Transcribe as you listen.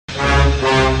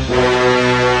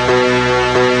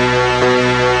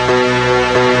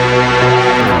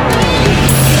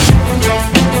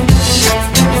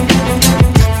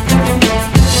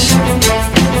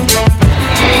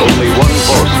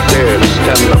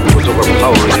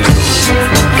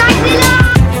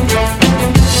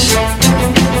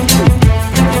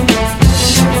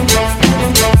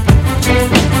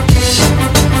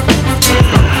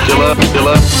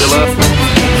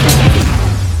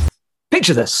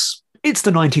Picture this. It's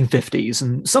the 1950s,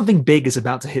 and something big is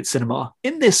about to hit cinema.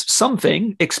 In this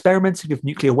something, experimenting with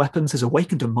nuclear weapons has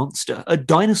awakened a monster, a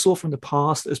dinosaur from the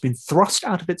past that has been thrust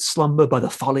out of its slumber by the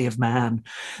folly of man.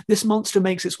 This monster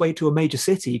makes its way to a major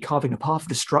city, carving a path of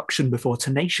destruction before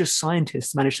tenacious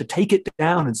scientists manage to take it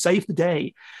down and save the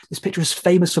day. This picture is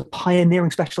famous for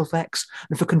pioneering special effects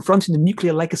and for confronting the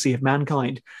nuclear legacy of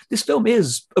mankind. This film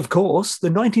is, of course, the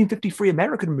 1953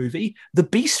 American movie, The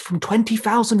Beast from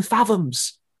 20,000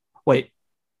 Fathoms. Wait,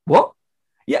 what?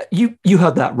 Yeah, you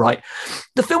heard that right.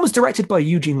 The film was directed by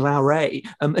Eugene Lauret,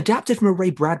 adapted from a Ray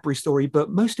Bradbury story,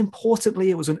 but most importantly,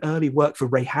 it was an early work for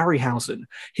Ray Harryhausen.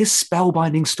 His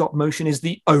spellbinding stop motion is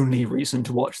the only reason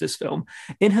to watch this film.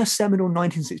 In her seminal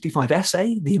 1965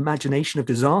 essay, The Imagination of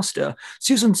Disaster,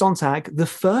 Susan Sontag, the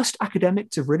first academic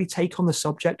to really take on the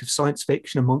subject of science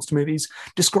fiction and monster movies,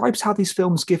 describes how these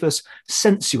films give us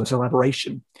sensuous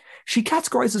elaboration. She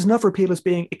categorizes another appeal as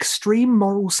being extreme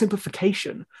moral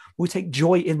simplification. We take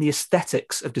joy in the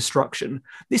aesthetics of destruction.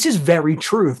 This is very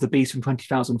true of The Beast from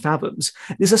 20,000 Fathoms.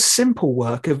 It is a simple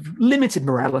work of limited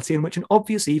morality in which an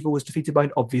obvious evil was defeated by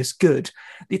an obvious good.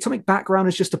 The atomic background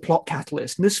is just a plot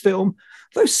catalyst, and this film,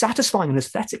 though satisfying on an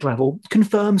aesthetic level,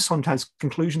 confirms Sontag's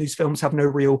conclusion these films have no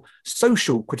real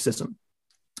social criticism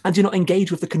and do not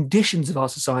engage with the conditions of our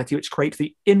society which create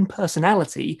the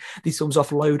impersonality these films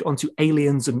offload onto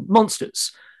aliens and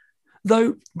monsters.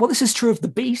 Though, while this is true of The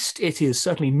Beast, it is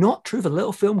certainly not true of a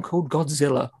little film called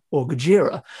Godzilla, or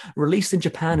Gojira, released in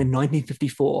Japan in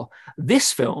 1954.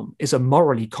 This film is a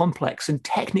morally complex and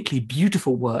technically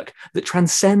beautiful work that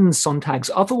transcends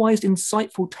Sontag's otherwise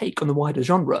insightful take on the wider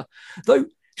genre. Though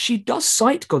she does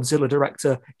cite Godzilla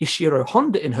director Ishiro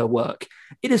Honda in her work,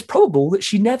 it is probable that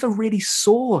she never really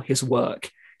saw his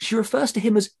work. She refers to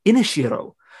him as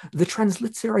Inishiro, the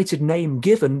transliterated name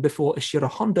given before Ishiro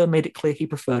Honda made it clear he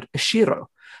preferred Ishiro.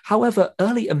 However,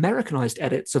 early Americanized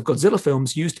edits of Godzilla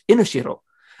films used Inishiro,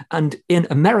 and in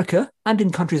America and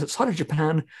in countries outside of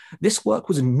Japan, this work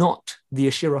was not the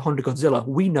Ishiro Honda Godzilla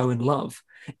we know and love.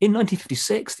 In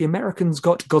 1956, the Americans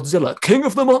got Godzilla, King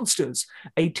of the Monsters,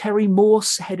 a Terry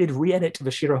Morse-headed re-edit of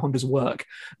Ishiro Honda's work,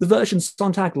 the version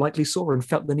Sontag likely saw and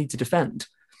felt the need to defend.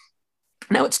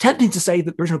 Now, it's tempting to say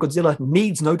that the original Godzilla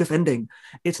needs no defending.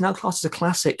 It's now classed as a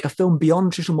classic, a film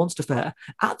beyond traditional monster fare.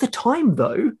 At the time,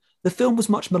 though, the film was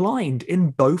much maligned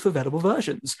in both available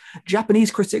versions.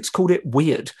 Japanese critics called it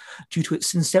weird, due to its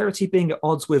sincerity being at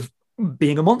odds with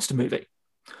being a monster movie,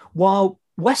 while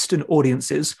Western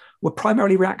audiences were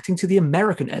primarily reacting to the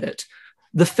American edit.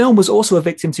 The film was also a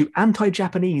victim to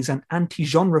anti-Japanese and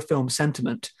anti-genre film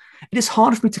sentiment. It is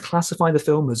hard for me to classify the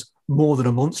film as more than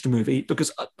a monster movie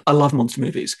because I love monster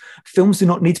movies. Films do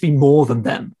not need to be more than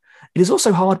them. It is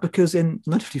also hard because in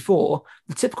 1954,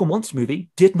 the typical monster movie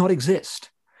did not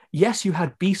exist. Yes, you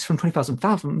had Beasts from 20,000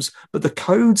 Fathoms, but the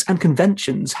codes and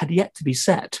conventions had yet to be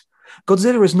set.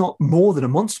 Godzilla is not more than a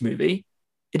monster movie.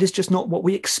 It is just not what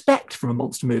we expect from a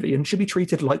monster movie and should be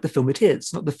treated like the film it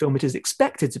is, not the film it is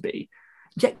expected to be.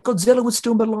 Yet Godzilla was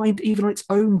still maligned even on its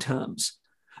own terms.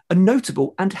 A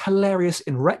notable and hilarious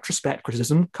in retrospect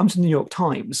criticism comes from the New York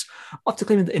Times. After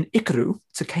claiming that in Ikaru,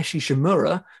 Takeshi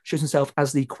Shimura shows himself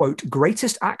as the, quote,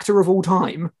 greatest actor of all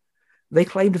time, they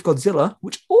claimed of Godzilla,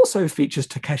 which also features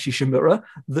Takeshi Shimura,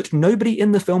 that nobody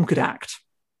in the film could act.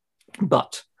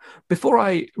 But before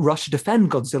I rush to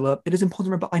defend Godzilla, it is important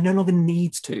to remember I no longer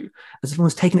need to, as the film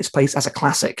has taken its place as a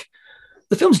classic.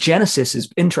 The film's genesis is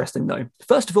interesting, though.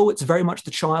 First of all, it's very much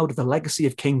the child of the legacy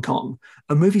of King Kong,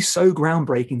 a movie so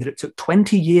groundbreaking that it took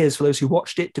 20 years for those who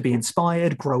watched it to be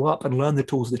inspired, grow up, and learn the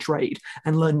tools of the trade,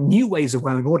 and learn new ways of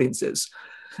wowing audiences.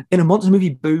 In a monster movie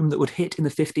boom that would hit in the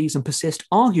 50s and persist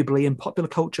arguably in popular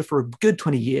culture for a good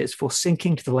 20 years before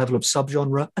sinking to the level of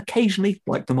subgenre, occasionally,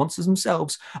 like the monsters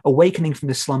themselves, awakening from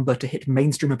this slumber to hit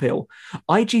mainstream appeal.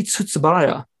 Eiji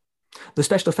Tsuburaya, the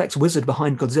special effects wizard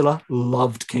behind Godzilla,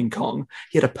 loved King Kong.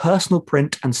 He had a personal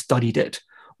print and studied it.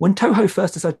 When Toho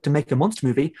first decided to make a monster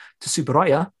movie,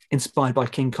 Tsuburaya, inspired by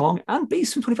King Kong and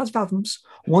Beast from 25 Fathoms,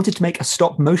 wanted to make a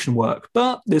stop-motion work,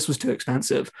 but this was too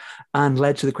expensive and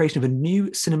led to the creation of a new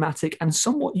cinematic and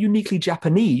somewhat uniquely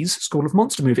Japanese school of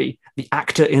monster movie, The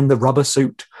Actor in the Rubber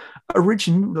Suit.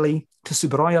 Originally,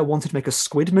 Tsuburaya wanted to make a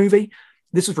squid movie.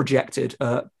 This was rejected.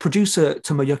 Producer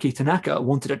Tomoyuki Tanaka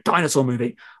wanted a dinosaur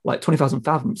movie like 20,000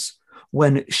 Fathoms.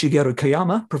 When Shigeru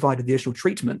Koyama provided the initial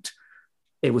treatment,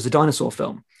 it was a dinosaur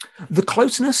film. The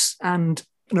closeness and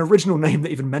an original name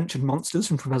that even mentioned monsters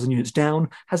from 2000 Units Down,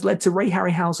 has led to Ray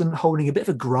Harryhausen holding a bit of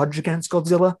a grudge against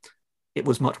Godzilla. It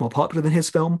was much more popular than his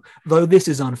film, though this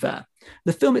is unfair.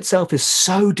 The film itself is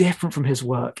so different from his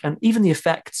work, and even the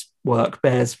effects work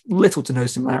bears little to no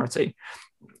similarity.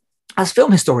 As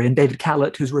film historian David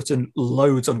Callett, who's written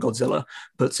loads on Godzilla,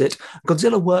 puts it,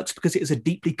 Godzilla works because it is a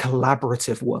deeply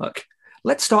collaborative work.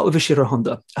 Let's start with Ishiro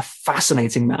Honda, a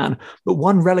fascinating man, but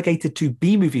one relegated to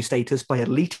B-movie status by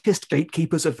elitist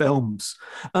gatekeepers of films.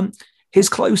 His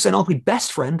close and arguably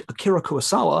best friend, Akira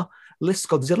Kurosawa, lists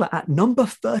Godzilla at number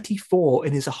 34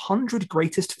 in his 100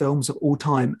 greatest films of all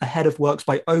time, ahead of works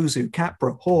by Ozu,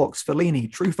 Capra, Hawks, Fellini,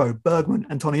 Truffaut, Bergman,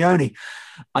 Antonioni.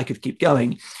 I could keep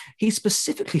going. He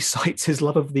specifically cites his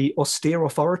love of the austere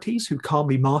authorities who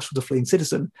calmly marshal the fleeing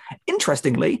citizen.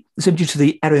 Interestingly, this is due to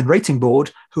the Erin Rating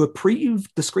Board, who approved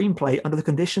the screenplay under the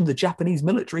condition the Japanese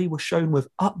military was shown with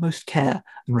utmost care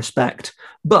and respect.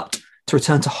 But to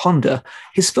return to Honda,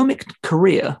 his filmic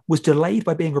career was delayed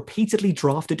by being repeatedly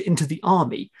drafted into the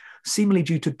army, seemingly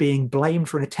due to being blamed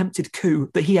for an attempted coup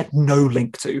that he had no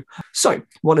link to. So,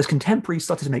 while his contemporaries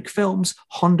started to make films,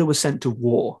 Honda was sent to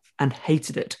war and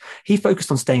hated it. He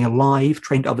focused on staying alive,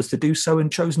 trained others to do so,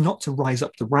 and chose not to rise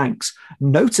up the ranks.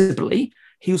 Notably,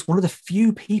 he was one of the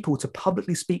few people to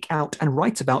publicly speak out and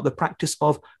write about the practice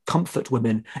of comfort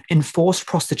women, enforced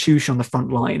prostitution on the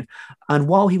front line. And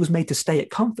while he was made to stay at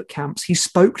comfort camps, he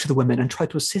spoke to the women and tried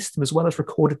to assist them as well as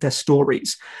recorded their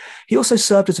stories. He also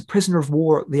served as a prisoner of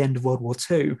war at the end of World War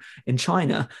II in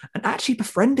China and actually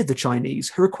befriended the Chinese,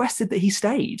 who requested that he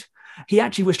stayed. He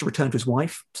actually wished to return to his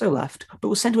wife, so left, but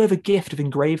was sent away with a gift of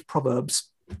engraved proverbs.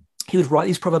 He would write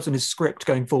these proverbs in his script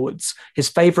going forwards. His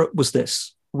favourite was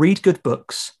this: read good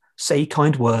books, say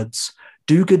kind words,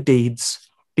 do good deeds,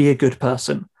 be a good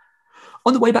person.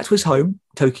 On the way back to his home,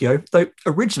 Tokyo, though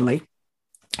originally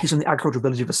he's from the agricultural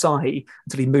village of Asahi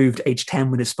until he moved age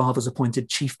 10 when his father was appointed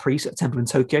chief priest at a temple in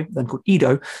Tokyo, then called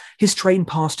Edo, his train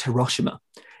passed Hiroshima.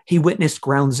 He witnessed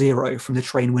Ground Zero from the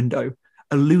train window,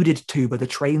 alluded to by the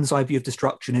train's eye view of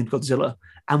destruction in Godzilla,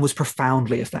 and was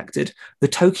profoundly affected. The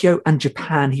Tokyo and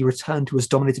Japan he returned to was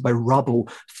dominated by rubble,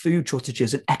 food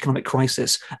shortages, and economic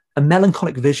crisis, a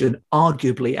melancholic vision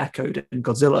arguably echoed in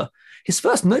Godzilla. His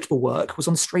first notable work was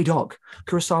on Stray Dog,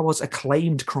 Kurosawa's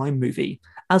acclaimed crime movie.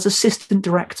 As assistant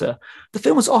director, the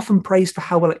film was often praised for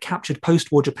how well it captured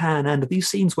post-war Japan, and these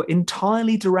scenes were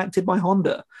entirely directed by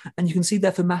Honda, and you can see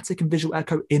their thematic and visual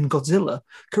echo in Godzilla.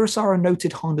 Kurosawa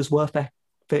noted Honda's work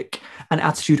ethic and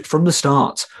attitude from the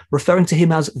start, referring to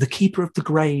him as the keeper of the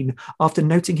grain, after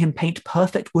noting him paint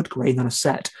perfect wood grain on a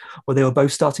set where they were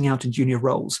both starting out in junior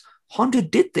roles. Honda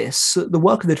did this so that the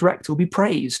work of the director would be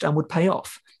praised and would pay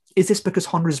off. Is this because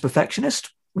Honda is a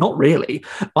perfectionist? Not really.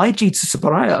 Eiji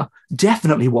Tsuburaya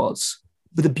definitely was.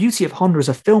 But the beauty of Honda as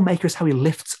a filmmaker is how he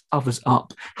lifts others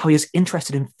up, how he is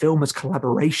interested in film as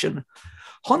collaboration.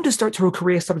 Honda's directorial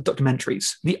career started with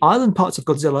documentaries. The island parts of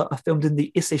Godzilla are filmed in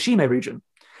the Ise-Shime region.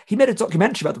 He made a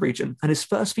documentary about the region, and his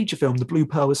first feature film, The Blue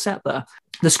Pearl, was set there.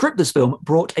 The script of this film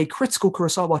brought a critical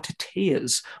Kurosawa to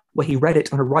tears, where he read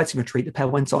it on a writing retreat the pair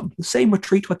went on. The same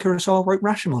retreat where Kurosawa wrote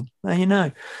Rashomon. There you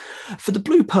know. For The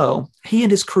Blue Pearl, he and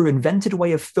his crew invented a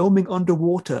way of filming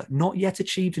underwater not yet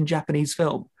achieved in Japanese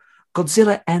film.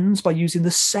 Godzilla ends by using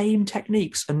the same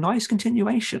techniques, a nice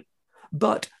continuation.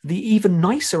 But the even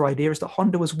nicer idea is that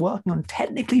Honda was working on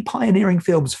technically pioneering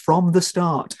films from the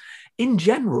start. In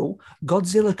general,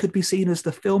 Godzilla could be seen as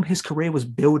the film his career was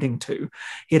building to.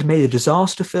 He had made a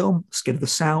disaster film, Skin of the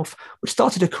South, which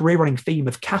started a career-running theme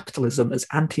of capitalism as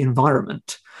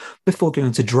anti-environment. Before going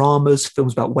into dramas,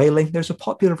 films about whaling, there's a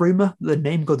popular rumor that the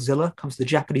name Godzilla comes from the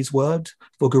Japanese word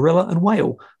for gorilla and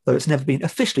whale, though it's never been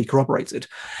officially corroborated.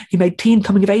 He made teen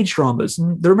coming-of-age dramas,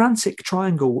 and the romantic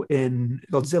triangle in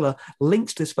Godzilla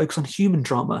links to this focus on human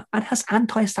drama and has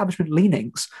anti-establishment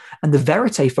leanings. And the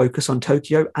verite focus on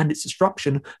Tokyo and its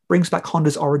destruction brings back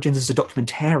Honda's origins as a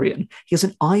documentarian. He has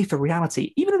an eye for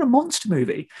reality, even in a monster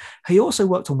movie. He also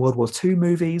worked on World War II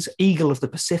movies, Eagle of the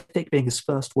Pacific being his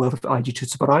first work with Eiji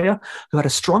Tsuburaya, who had a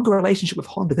stronger relationship with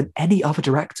Honda than any other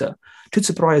director.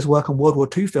 Tsuburaya's work on World War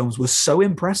II films was so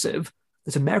impressive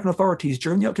that American authorities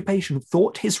during the occupation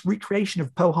thought his recreation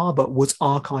of Pearl Harbor was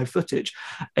archive footage,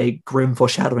 a grim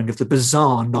foreshadowing of the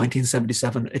bizarre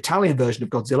 1977 Italian version of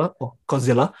Godzilla, or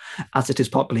Godzilla, as it is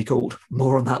popularly called.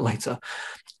 More on that later.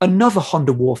 Another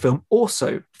Honda war film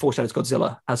also foreshadows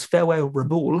Godzilla, as Farewell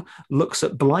Raboul looks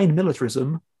at blind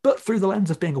militarism, but through the lens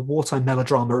of being a wartime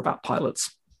melodrama about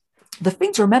pilots. The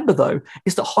thing to remember, though,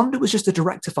 is that Honda was just a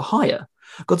director for hire.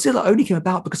 Godzilla only came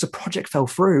about because the project fell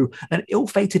through, an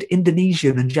ill-fated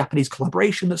Indonesian and Japanese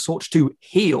collaboration that sought to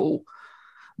heal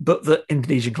but that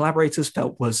Indonesian collaborators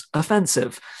felt was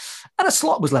offensive. And a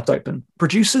slot was left open.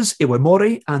 Producers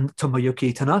Iwamori and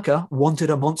Tomoyuki Tanaka wanted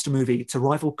a monster movie to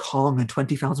rival Kong and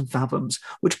 20,000 Fathoms,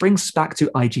 which brings us back to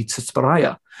Eiji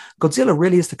Tsuburaya. Godzilla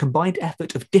really is the combined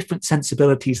effort of different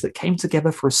sensibilities that came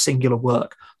together for a singular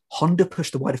work. Honda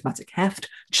pushed the wide-formatic heft,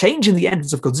 changing the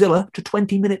entrance of Godzilla to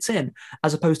 20 minutes in,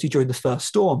 as opposed to during the first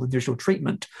storm and the original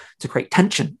treatment, to create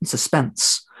tension and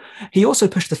suspense. He also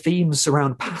pushed the themes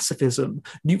around pacifism,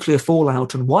 nuclear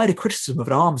fallout, and wider criticism of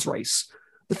an arms race.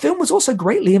 The film was also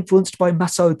greatly influenced by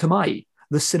Masao Tamai,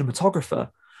 the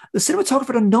cinematographer. The cinematographer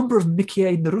had a number of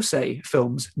Mikie Naruse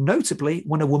films, notably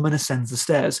When a Woman Ascends the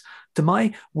Stairs.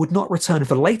 Tamai would not return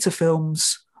for later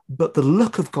films, but the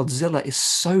look of Godzilla is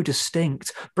so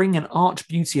distinct, bringing an art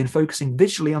beauty and focusing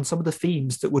visually on some of the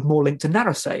themes that would more link to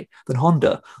Naruse than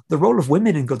Honda. The role of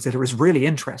women in Godzilla is really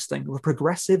interesting, with a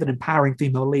progressive and empowering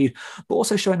female lead, but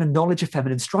also showing a knowledge of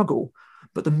feminine struggle.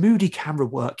 But the moody camera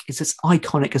work is as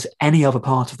iconic as any other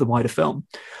part of the wider film.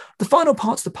 The final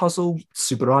parts of the puzzle,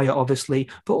 Tsuburaya obviously,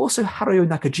 but also Haruo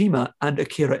Nakajima and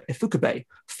Akira Ifukube.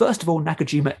 First of all,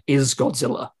 Nakajima is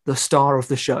Godzilla, the star of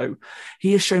the show.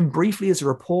 He is shown briefly as a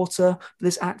reporter, but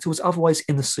this actor was otherwise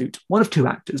in the suit, one of two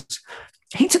actors.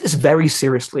 He took this very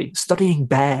seriously, studying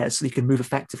bears so he could move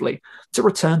effectively. To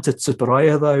return to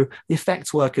Tsuburaya, though, the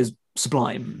effects work is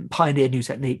sublime, pioneered new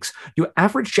techniques. Your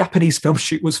average Japanese film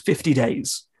shoot was 50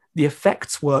 days. The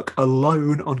effects work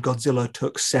alone on Godzilla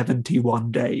took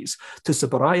 71 days.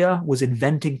 Tsuburaya was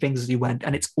inventing things as he went,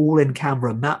 and it's all in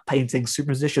camera, matte painting,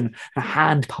 superimposition, a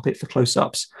hand puppet for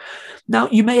close-ups. Now,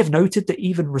 you may have noted that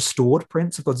even restored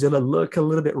prints of Godzilla look a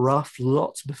little bit rough,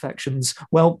 lots of imperfections.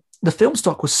 Well, the film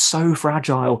stock was so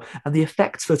fragile, and the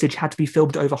effects footage had to be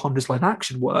filmed over Honda's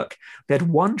live-action work. They had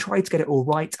one try to get it all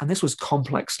right, and this was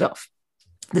complex stuff.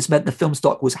 This meant the film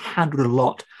stock was handled a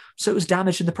lot, so it was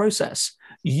damaged in the process.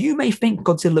 You may think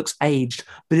Godzilla looks aged,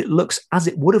 but it looks as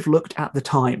it would have looked at the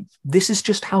time. This is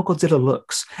just how Godzilla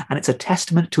looks, and it's a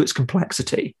testament to its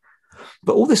complexity.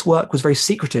 But all this work was very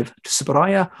secretive.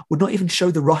 Tsuburaya would not even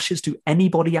show the rushes to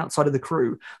anybody outside of the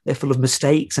crew. They're full of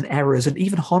mistakes and errors, and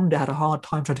even Honda had a hard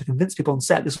time trying to convince people on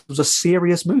set this was a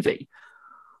serious movie.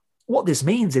 What this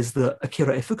means is that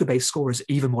Akira Ifukube's score is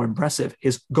even more impressive.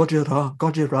 His Gojira,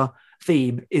 Gojira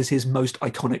theme is his most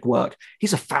iconic work.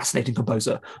 He's a fascinating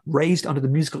composer, raised under the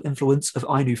musical influence of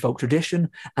Ainu folk tradition,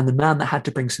 and the man that had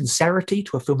to bring sincerity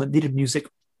to a film that needed music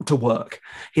to work.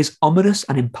 His ominous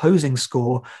and imposing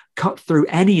score cut through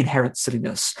any inherent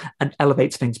silliness and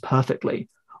elevates things perfectly.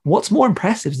 What's more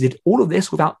impressive is he did all of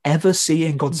this without ever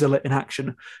seeing Godzilla in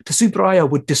action. Tsuburaya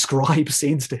would describe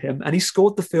scenes to him, and he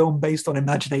scored the film based on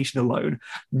imagination alone.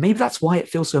 Maybe that's why it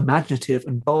feels so imaginative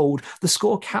and bold. The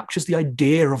score captures the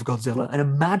idea of Godzilla, an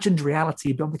imagined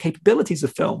reality beyond the capabilities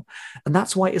of film, and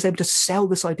that's why it is able to sell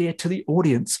this idea to the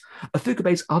audience.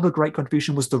 Ifukube's other great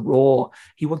contribution was the roar.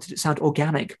 He wanted it to sound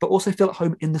organic, but also feel at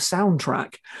home in the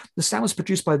soundtrack. The sound was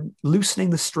produced by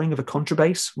loosening the string of a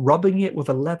contrabass, rubbing it with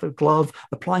a leather glove,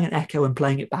 applying an echo and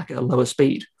playing it back at a lower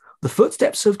speed. The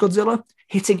footsteps of Godzilla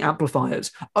hitting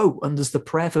amplifiers. Oh, and there's the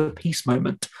prayer for peace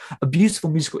moment, a beautiful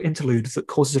musical interlude that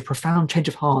causes a profound change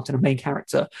of heart in a main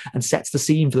character and sets the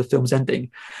scene for the film's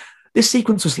ending. This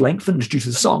sequence was lengthened due to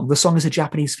the song. The song is a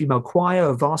Japanese female choir,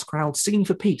 a vast crowd singing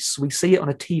for peace. We see it on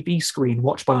a TV screen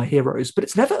watched by our heroes, but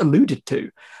it's never alluded to.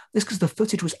 This because the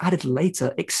footage was added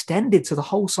later, extended so the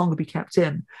whole song would be kept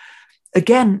in.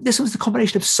 Again, this was the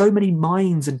combination of so many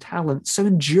minds and talents, so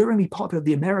enduringly popular.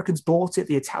 The Americans bought it,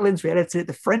 the Italians re-edited it,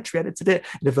 the French re-edited it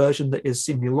in a version that is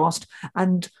seemingly lost,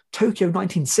 and Tokyo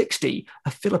 1960,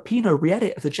 a Filipino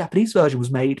re-edit of the Japanese version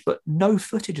was made, but no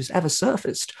footage has ever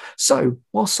surfaced. So,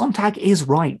 while Sontag is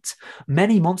right,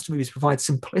 many monster movies provide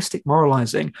simplistic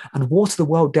moralizing and water the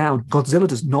world down. Godzilla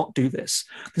does not do this.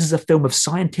 This is a film of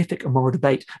scientific and moral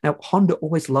debate. Now, Honda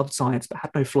always loved science, but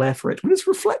had no flair for it, and it's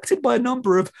reflected by a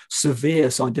number of severe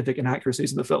scientific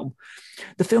inaccuracies in the film.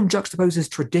 The film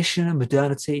juxtaposes tradition and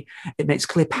modernity. It makes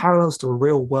clear parallels to a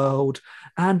real world,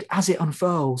 and as it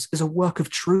unfurls, is a work of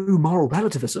true moral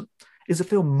relativism. It is a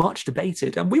film much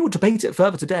debated, and we will debate it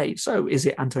further today. So, is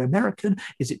it anti-American?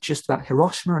 Is it just about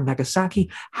Hiroshima and Nagasaki?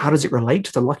 How does it relate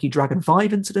to the Lucky Dragon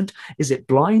 5 incident? Is it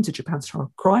blind to Japan's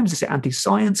crimes? Is it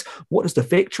anti-science? What does the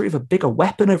victory of a bigger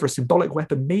weapon over a symbolic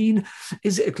weapon mean?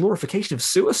 Is it a glorification of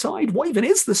suicide? What even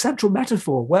is the central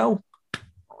metaphor? Well,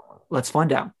 let's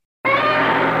find out.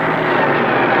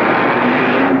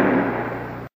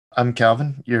 I'm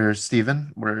Calvin. You're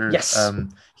Stephen. We're yes.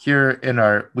 Here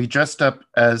we dressed up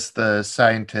as the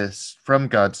scientists from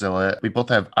Godzilla. We both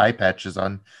have eye patches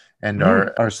on and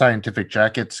our scientific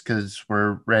jackets because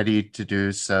we're ready to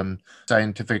do some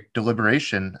scientific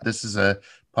deliberation. This is a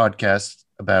podcast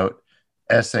about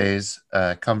essays,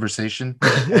 conversation,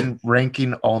 and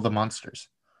ranking all the monsters.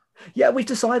 Yeah, we've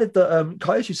decided that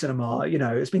kaiju cinema,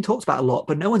 it's been talked about a lot,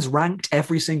 but no one's ranked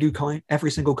every single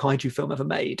kaiju film ever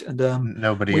made, and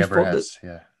Nobody we ever thought that has.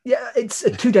 Yeah. yeah, it's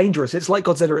too dangerous. It's like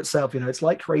Godzilla itself, it's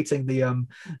like creating the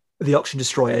Ocean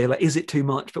Destroyer. Like, is it too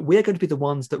much? But we're going to be the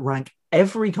ones that rank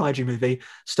every kaiju movie,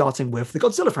 starting with the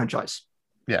Godzilla franchise.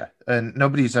 Yeah, and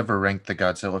nobody's ever ranked the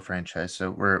Godzilla franchise, so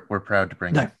we're proud to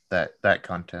bring No, that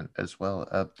content as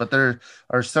well. But there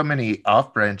are so many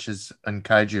off branches in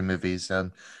kaiju movies.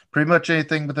 Pretty much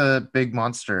anything with a big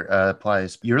monster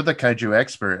applies. You're the kaiju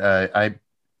expert.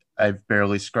 I've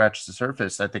barely scratched the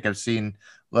surface. I think I've seen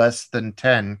less than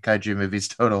 10 kaiju movies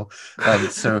total.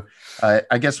 So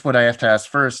I guess what I have to ask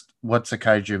first, what's a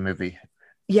kaiju movie?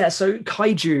 yeah, so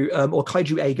kaiju or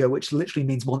kaiju ego, which literally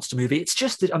means monster movie. It's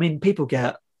just that, I mean, people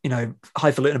get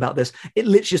highfalutin about this. It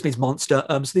literally just means monster.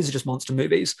 So these are just monster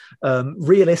movies.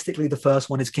 Realistically, the first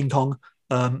one is King Kong,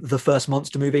 the first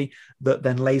monster movie that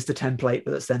then lays the template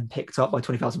that's then picked up by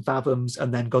 20,000 Fathoms,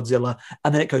 and then Godzilla,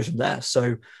 and then it goes from there.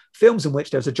 So films in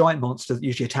which there's a giant monster that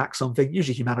usually attacks something,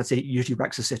 usually humanity, usually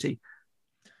wrecks a city.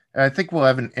 I think we'll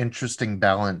have an interesting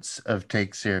balance of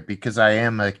takes here because I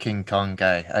am a King Kong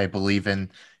guy. I believe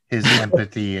in his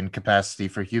empathy and capacity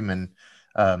for human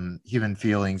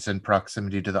feelings and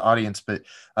proximity to the audience. But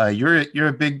you're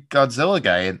a big Godzilla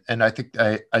guy, and I think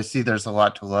I see there's a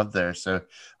lot to love there. So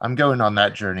I'm going on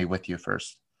that journey with you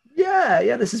first.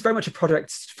 Yeah, this is very much a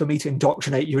project for me to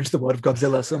indoctrinate you into the world of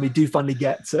Godzilla. So when we do finally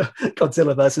get to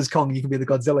Godzilla versus Kong, you can be the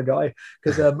Godzilla guy.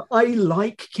 Because I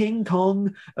like King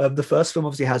Kong. The first film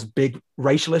obviously has big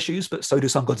racial issues, but so do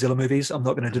some Godzilla movies. I'm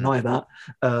not going to deny that.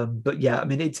 But yeah, I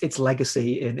mean, its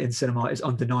legacy in cinema is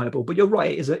undeniable. But you're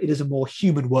right, it is a more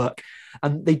human work.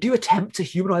 And they do attempt to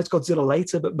humanize Godzilla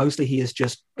later, but mostly he's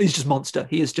just monster.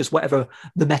 He is just whatever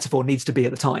the metaphor needs to be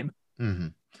at the time. Mm-hmm.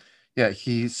 Yeah,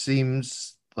 he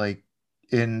seems like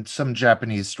in some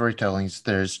Japanese storytellings,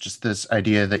 there's just this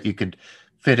idea that you could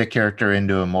fit a character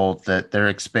into a mold, that they're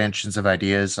expansions of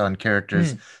ideas on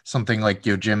characters, something like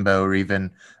Yojimbo or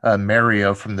even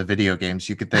Mario from the video games.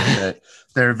 You could think that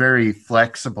they're very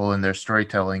flexible in their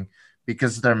storytelling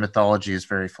because their mythology is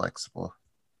very flexible.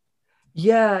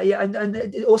 Yeah, and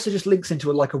it also just links into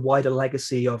a wider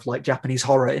legacy of like Japanese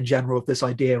horror in general, of this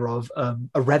idea of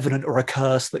a revenant or a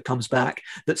curse that comes back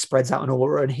that spreads out an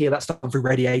aura, and here that's done through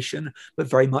radiation, but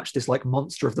very much this like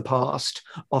monster of the past,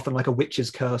 often like a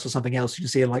witch's curse or something else you can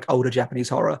see in like older Japanese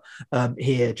horror.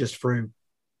 Here just through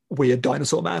weird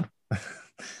dinosaur man.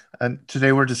 And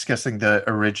today we're discussing the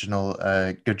original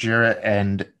Gojira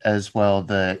and as well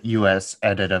the US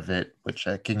edit of it, which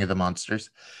King of the Monsters.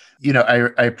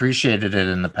 I appreciated it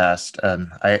in the past.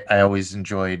 I always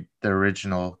enjoyed the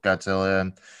original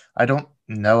Godzilla. I don't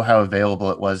know how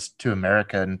available it was to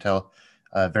America until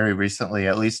very recently,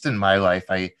 at least in my life.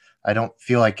 I don't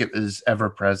feel like it was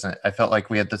ever present. I felt like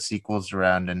we had the sequels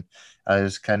around, and it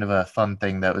was kind of a fun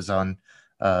thing that was on,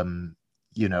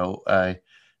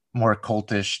 more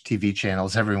cultish TV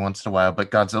channels every once in a while.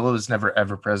 But Godzilla was never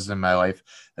ever present in my life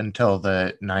until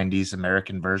the 90s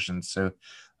American version. So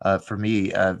for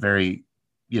me, a very,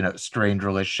 strained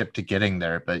relationship to getting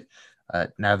there. But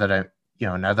now that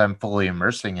I'm fully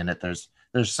immersing in it, there's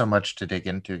so much to dig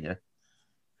into here.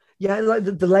 Yeah, like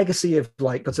the legacy of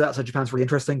like Godzilla outside Japan's really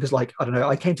interesting because, like, I don't know,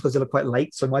 I came to Godzilla quite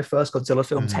late, so my first Godzilla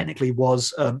film technically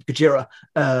was Gojira.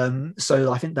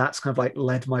 So I think that's kind of like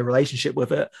led my relationship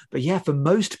with it. But yeah, for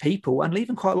most people, and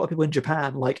even quite a lot of people in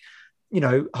Japan, like,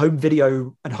 home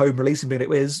video and home releasing it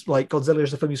is like Godzilla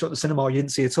is the film you saw at the cinema, you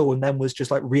didn't see at all, and then was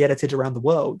just like re-edited around the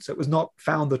world. So it was not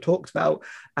found or talked about.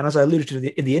 And as I alluded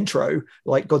to in the intro,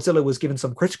 like Godzilla was given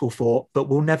some critical thought, but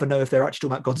we'll never know if they're actually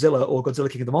talking about Godzilla or Godzilla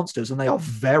King of the Monsters. And they are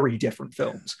very different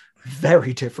films,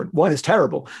 very different. One is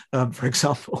terrible, for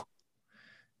example.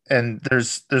 And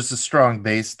there's a strong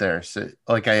base there. So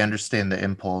like I understand the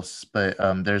impulse, but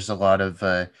there's a lot of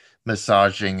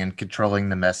massaging and controlling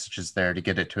the messages there to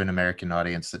get it to an American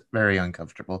audience. That's very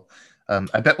uncomfortable.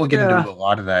 I bet we'll get into a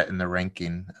lot of that in the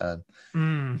ranking.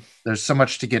 There's so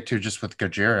much to get to just with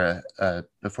Gojira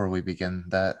before we begin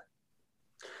that.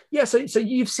 Yeah, so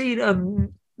you've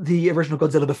seen the original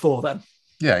Godzilla before then?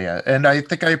 Yeah. And I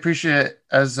think I appreciate it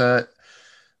as a,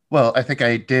 well, I think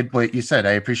I did what you said.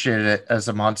 I appreciated it as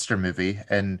a monster movie.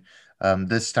 And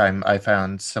this time I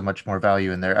found so much more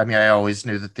value in there. I mean, I always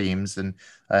knew the themes and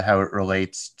how it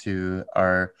relates to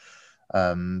our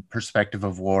perspective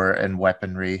of war and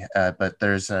weaponry, but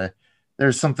there's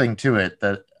something to it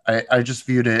that I just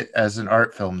viewed it as an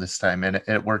art film this time, and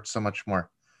it worked so much more.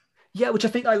 Yeah, which I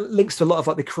think links to a lot of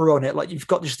like the crew on it. Like you've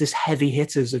got just this heavy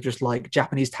hitters of just like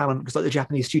Japanese talent because like the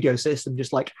Japanese studio system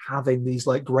just like having these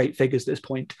like great figures at this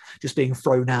point just being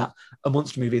thrown at a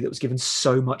monster movie that was given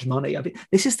so much money. I mean,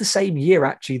 this is the same year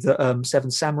actually that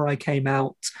Seven Samurai came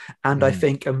out, and I Mm.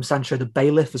 think Sancho the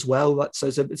Bailiff as well. So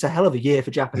it's a hell of a year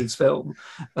for Japanese film.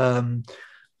 Um,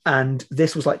 and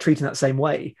this was like treating that same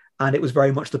way, and it was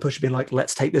very much the push of being like,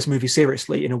 let's take this movie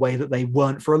seriously in a way that they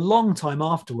weren't for a long time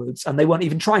afterwards, and they weren't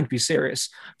even trying to be serious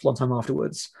for a long time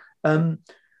afterwards. um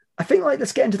I think like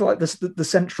let's get into like this the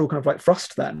central kind of like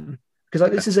thrust then, because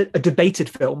like this is a debated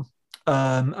film.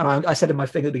 And I said in my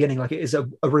thing at the beginning, like it is a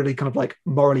really kind of like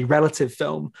morally relative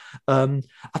film.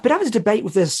 I've been having a debate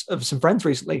with this of some friends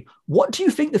recently. What do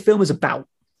you think the film is about?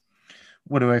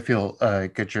 What do I feel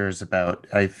Gojira is about?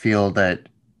 I feel that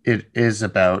it is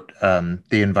about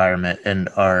the environment and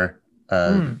our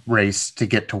Mm. race to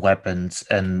get to weapons,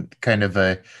 and kind of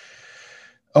a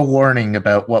warning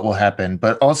about what will happen,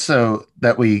 but also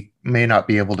that we may not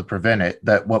be able to prevent it,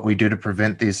 that what we do to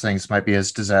prevent these things might be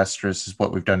as disastrous as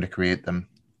what we've done to create them.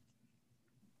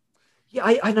 Yeah,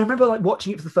 I remember like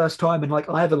watching it for the first time, and like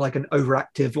I have like an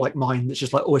overactive like mind that's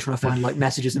just like always trying to find like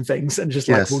messages and things, and just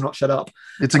like will Yes, not shut up.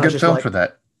 it's a And I was good just film like, for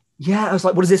that. yeah, I was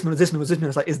like, what does this mean? What does this mean? What does this mean?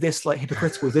 It's like, is this like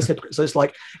hypocritical? Is this hypocritical? So it's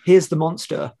like, here's the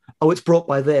monster. Oh, it's brought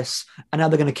by this, and now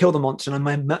they're going to kill the monster. And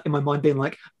in my mind being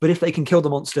like, but if they can kill the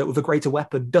monster with a greater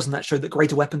weapon, doesn't that show that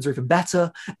greater weapons are even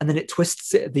better? And then it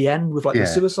twists it at the end with like the Yeah.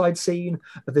 suicide scene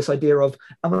of this idea of,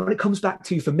 and when it comes back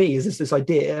to for me is this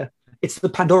idea. It's the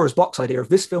Pandora's box idea of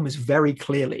this film is very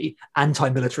clearly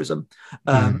anti-militarism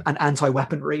Mm. and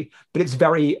anti-weaponry, but it's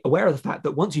very aware of the fact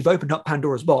that once you've opened up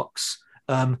Pandora's box,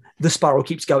 the spiral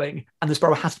keeps going and the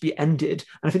spiral has to be ended.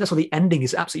 And I think that's why the ending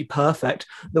is absolutely perfect.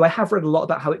 Though I have read a lot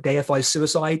about how it deifies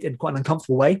suicide in quite an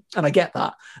uncomfortable way, and I get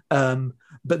that.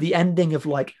 But the ending of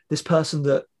like this person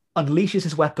that unleashes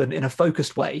his weapon in a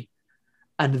focused way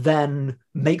and then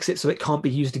makes it so it can't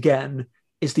be used again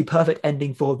is the perfect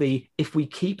ending for the if we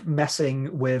keep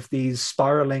messing with these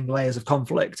spiraling layers of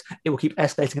conflict, it will keep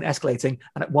escalating and escalating.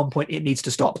 And at one point, it needs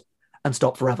to stop and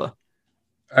stop forever.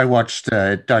 I watched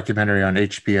a documentary on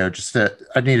HBO.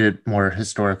 I needed more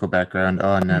historical background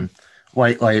on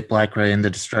white light, black rain, the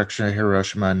destruction of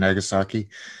Hiroshima and Nagasaki.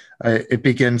 It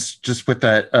begins just with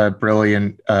that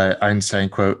brilliant Einstein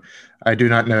quote: "I do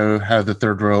not know how the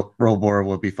Third World War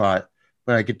will be fought,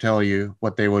 but I could tell you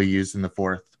what they will use in the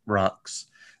fourth: rocks."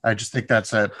 I just think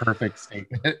that's a perfect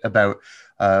statement about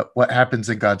what happens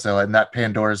in Godzilla and that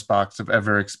Pandora's box of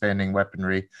ever expanding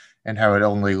weaponry, and how it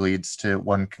only leads to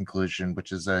one conclusion,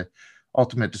 which is a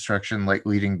ultimate destruction, like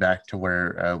leading back to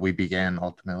where we began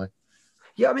ultimately.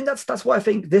 Yeah, I mean that's why I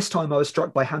think this time I was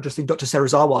struck by how interesting Dr.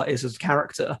 Serizawa is as a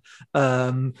character,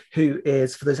 who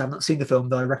is, for those who have not seen the film,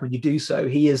 though I recommend you do so,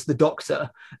 he is the doctor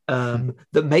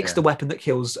that makes Yeah. the weapon that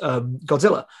kills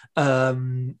Godzilla.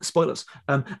 Spoilers.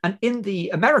 And in the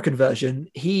American version,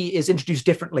 he is introduced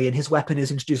differently, and his weapon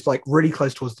is introduced like really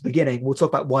close towards the beginning. We'll talk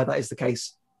about why that is the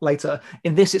case later.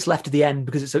 In this, it's left to the end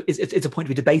because it's a point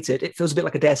to be debated. It feels a bit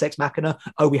like a Deus Ex Machina.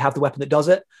 Oh, we have the weapon that does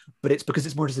it, but it's because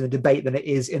it's more just in a debate than it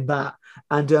is in that.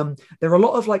 And there are a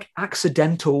lot of like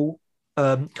accidental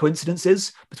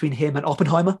coincidences between him and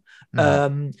Oppenheimer.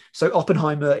 So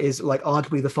Oppenheimer is like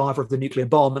arguably the father of the nuclear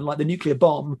bomb, and like the nuclear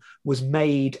bomb was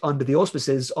made under the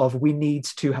auspices of we need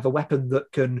to have a weapon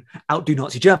that can outdo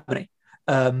Nazi Germany.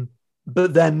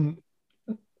 But then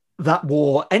that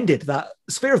war ended, that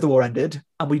sphere of the war ended,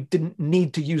 and we didn't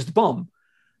need to use the bomb.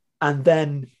 And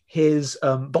then his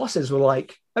bosses were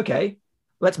like, okay,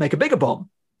 let's make a bigger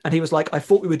bomb. And he was like, I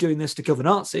thought we were doing this to kill the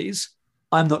Nazis.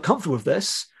 I'm not comfortable with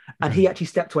this. And he actually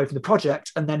stepped away from the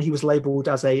project. And then he was labeled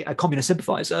as a communist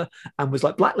sympathizer and was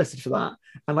like blacklisted for that.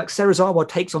 And like Serizawa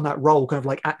takes on that role kind of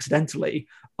like accidentally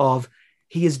of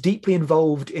he is deeply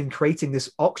involved in creating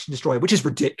this oxygen destroyer, which is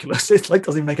ridiculous. It like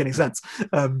doesn't even make any sense.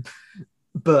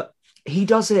 But he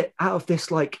does it out of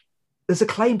this like there's a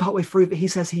claim partway through that he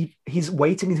says he's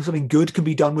waiting until something good can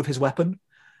be done with his weapon.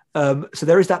 So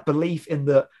there is that belief in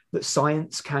that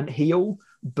science can heal,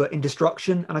 but in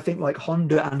destruction. And I think like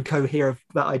Honda and co here of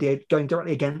that idea going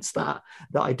directly against that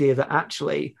idea that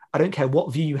actually I don't care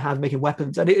what view you have making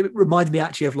weapons. And it reminds me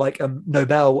actually of like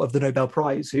Nobel of the Nobel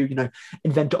Prize, who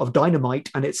inventor of dynamite,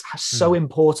 and it's so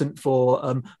important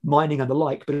for mining and the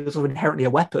like, but it's also inherently a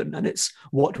weapon. And it's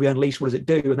what do we unleash? What does it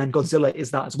do? And then Godzilla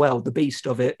is that as well. The beast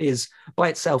of it is by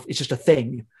itself, it's just a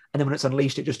thing. And then when it's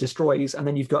unleashed, it just destroys. And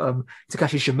then you've got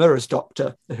Takashi Shimura's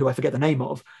doctor, who I forget the name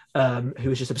of,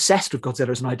 who is just obsessed with Godzilla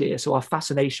as an idea. So our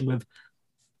fascination with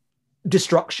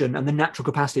destruction and the natural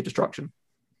capacity of destruction.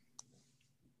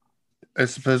 I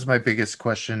suppose my biggest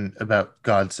question about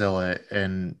Godzilla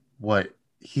and what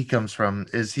he comes from.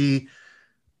 Does he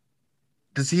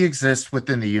exist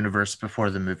within the universe before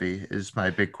the movie? Is my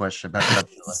big question about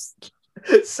Godzilla.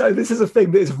 So this is a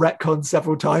thing that is retconned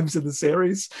several times in the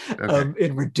series, Okay.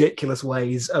 in ridiculous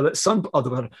ways. There's a movie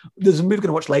we're going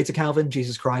to watch later, Calvin,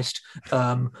 Jesus Christ,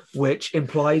 which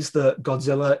implies that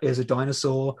Godzilla is a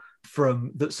dinosaur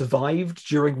that survived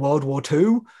during World War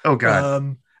II. Oh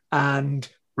God. And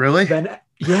Really? then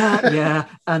yeah,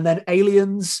 and then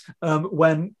aliens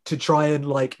went to try and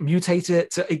like mutate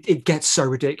it. It gets so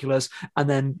ridiculous, and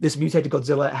then this mutated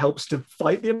Godzilla helps to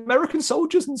fight the American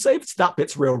soldiers and save it. That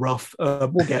bit's real rough.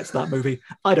 We'll get to that movie.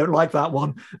 I don't like that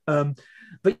one.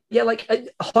 But yeah, like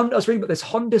Honda, I was reading about this.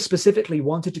 Honda specifically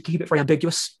wanted to keep it very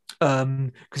ambiguous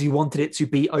because he wanted it to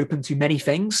be open to many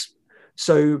things.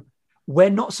 So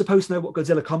we're not supposed to know what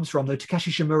Godzilla comes from, though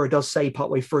Takashi Shimura does say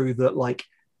partway through that like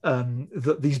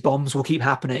that these bombs will keep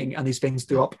happening and these things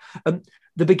do up.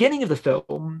 The beginning of the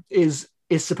film is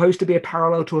supposed to be a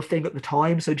parallel to a thing at the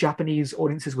time, so Japanese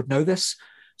audiences would know this.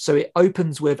 So it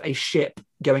opens with a ship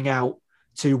going out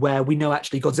to where we know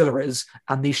actually Godzilla is,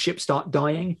 and these ships start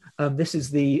dying. This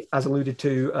is the, as alluded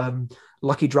to,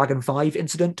 Lucky Dragon 5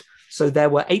 incident. So there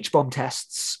were H-bomb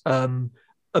tests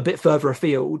a bit further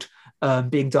afield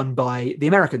being done by the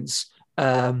Americans.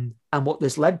 And what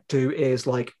this led to is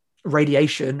like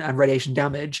radiation and radiation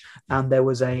damage, and there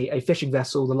was a fishing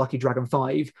vessel, the Lucky Dragon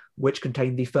 5, which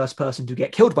contained the first person to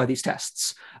get killed by these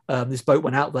tests. This boat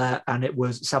went out there and it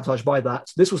was sabotaged by that.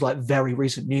 So this was like very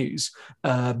recent news,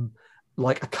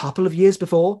 like a couple of years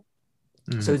before.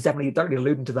 So it's definitely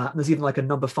alluding to that. And there's even like a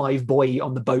number 5 boy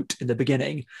on the boat in the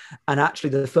beginning. And actually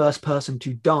the first person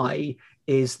to die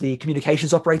is the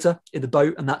communications operator in the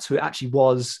boat. And that's who it actually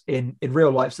was in real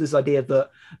life. So this idea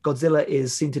that Godzilla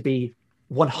is seen to be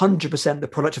 100% the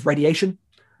product of radiation,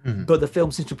 but the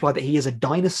film seems to imply that he is a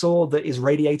dinosaur that is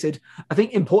radiated. I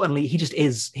think importantly, he just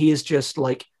is. He is just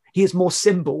like, he is more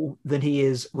symbol than he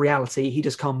is reality. He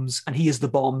just comes and he is the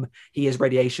bomb. He is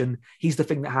radiation. He's the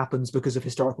thing that happens because of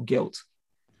historical guilt.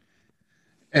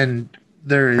 And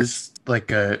there is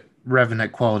like a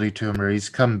revenant quality to him, where he's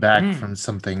come back from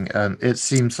something. It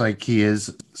seems like he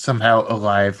is somehow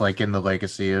alive, like in the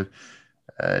legacy of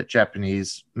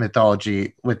Japanese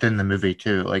mythology within the movie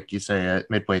too. Like you say,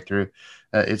 midway through,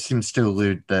 it seems to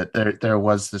allude that there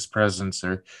was this presence,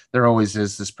 or there always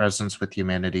is this presence with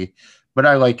humanity. But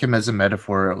I like him as a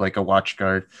metaphor, like a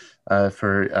watchguard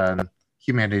for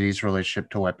humanity's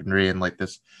relationship to weaponry, and like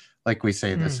this, like we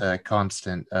say, this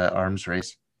constant arms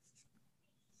race.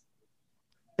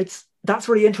 That's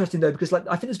really interesting though, because like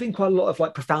I think there's been quite a lot of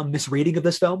like profound misreading of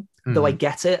this film, though I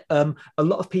get it. A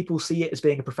lot of people see it as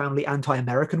being a profoundly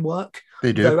anti-American work.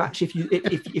 They do. Though actually,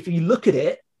 if you look at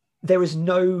it, there is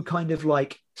no kind of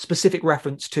like specific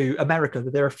reference to America.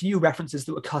 There are a few references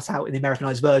that were cut out in the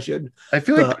Americanized version. I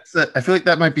feel like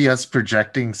that might be us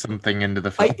projecting something into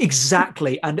the film.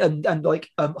 Exactly, and like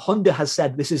Honda has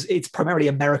said, it's primarily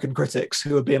American critics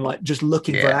who have been like just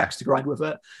looking for an axe to grind with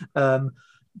it.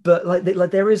 But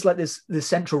like there is like this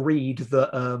central read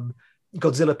that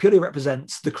Godzilla purely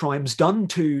represents the crimes done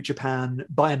to Japan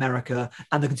by America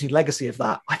and the continued legacy of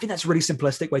that. I think that's a really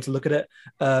simplistic way to look at it,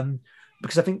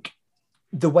 because I think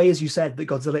the way, as you said, that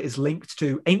Godzilla is linked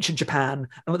to ancient Japan,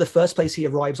 and the first place he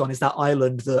arrives on is that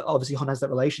island that obviously Hon has that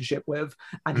relationship with,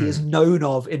 and he is known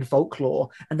of in folklore.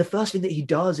 And the first thing that he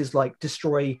does is like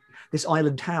destroy this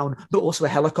island town, but also a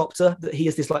helicopter, that he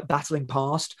is this like battling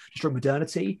past, destroy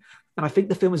modernity. And I think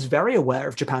the film is very aware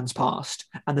of Japan's past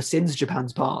and the sins of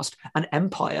Japan's past and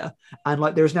empire. And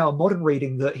like there is now a modern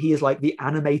reading that he is like the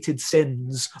animated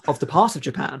sins of the past of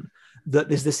Japan. That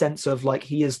there's this sense of like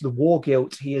he is the war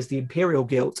guilt, he is the imperial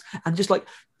guilt, and just like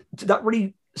that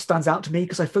really stands out to me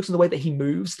because I focus on the way that he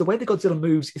moves. The way that Godzilla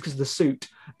moves is because of the suit,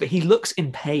 but he looks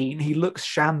in pain, he looks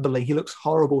shambling, he looks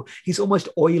horrible, he's almost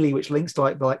oily, which links to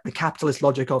like the capitalist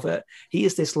logic of it. He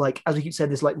is this like, as we keep saying,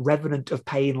 this like revenant of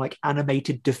pain, like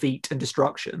animated defeat and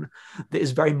destruction that is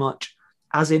very much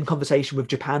as in conversation with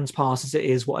Japan's past as it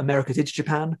is what America did to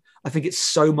Japan. I think it's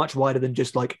so much wider than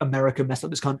just like America messed up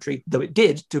this country, though it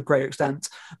did to a greater extent,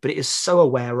 but it is so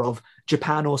aware of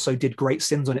Japan also did great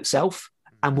sins on itself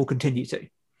and will continue to.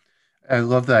 I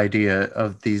love the idea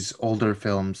of these older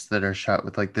films that are shot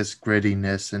with like this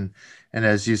grittiness and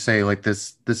as you say, like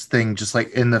this thing just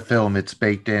like in the film, it's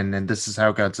baked in, and this is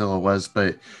how Godzilla was,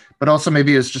 but also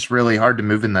maybe it's just really hard to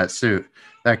move in that suit.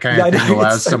 That kind of thing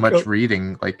allows so much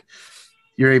reading. Like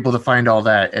you're able to find all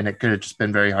that, and it could have just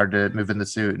been very hard to move in the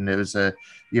suit, and it was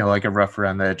like a rough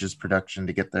around the edges production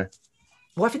to get there.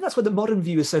 Well, I think that's why the modern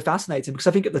view is so fascinating, because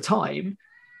I think at the time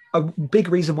a big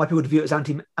reason why people would view it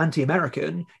as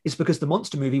anti-American is because the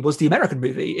monster movie was the American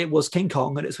movie. It was King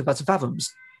Kong and it's with Bats and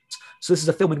Fathoms. So this is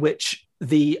a film in which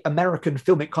the American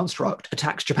filmic construct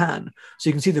attacks Japan. So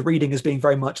you can see the reading as being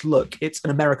very much, look, it's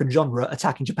an American genre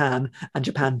attacking Japan, and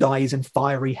Japan dies in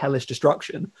fiery, hellish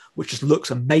destruction, which just looks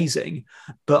amazing.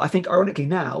 But I think, ironically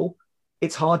now,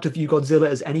 it's hard to view Godzilla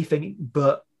as anything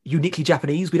but uniquely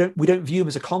Japanese. We don't view him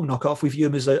as a Kong knockoff. We view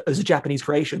him as a Japanese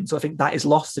creation. So I think that is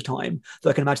lost to time. So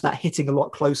I can imagine that hitting a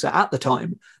lot closer at the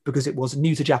time because it was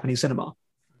new to Japanese cinema.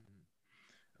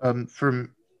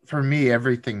 For me,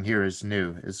 everything here is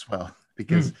new as well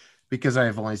because I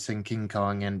have only seen King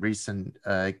Kong and recent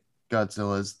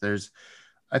Godzillas.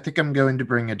 I think I'm going to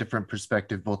bring a different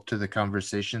perspective both to the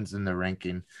conversations and the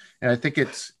ranking, and I think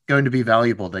it's going to be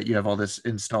valuable that you have all this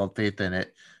installed faith in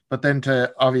it. But then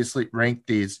to obviously rank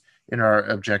these in our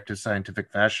objective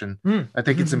scientific fashion, I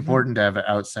think it's important to have an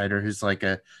outsider who's like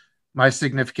my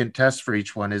significant test for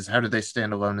each one is how do they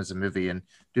stand alone as a movie and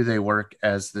do they work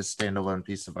as this standalone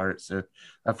piece of art? So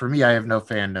for me, I have no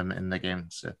fandom in the game.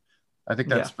 So I think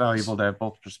that's valuable to have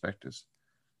both perspectives.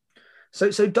 So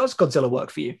does Godzilla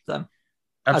work for you then?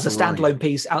 Absolutely. As a standalone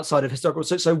piece outside of historical?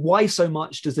 So why so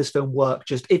much does this film work?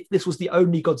 Just if this was the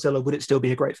only Godzilla, would it still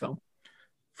be a great film?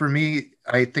 For me,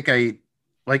 I think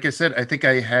like I said, I think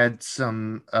I had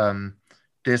some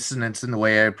dissonance in the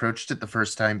way I approached it the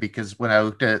first time, because when I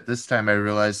looked at it this time, I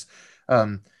realized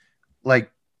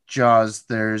like Jaws,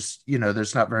 there's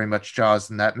not very much Jaws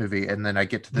in that movie. And then I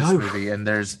get to this movie and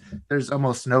there's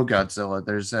almost no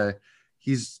Godzilla.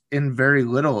 He's in very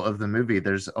little of the movie.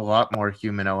 There's a lot more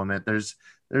human element. There's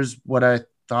what I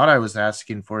thought I was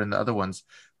asking for in the other ones,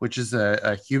 which is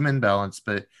a human balance,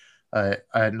 but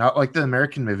not like the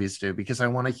American movies do, because I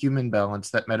want a human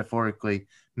balance that metaphorically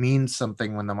means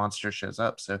something when the monster shows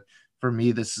up. So for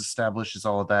me, this establishes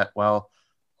all of that while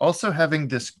also having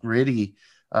this gritty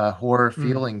horror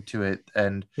feeling to it.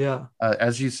 And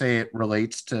as you say, it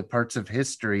relates to parts of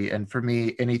history. And for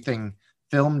me, anything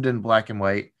filmed in black and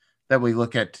white that we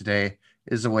look at today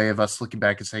is a way of us looking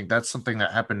back and saying that's something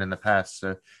that happened in the past.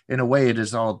 So in a way, it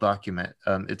is all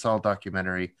it's all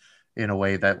documentary in a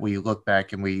way that we look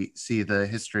back and we see the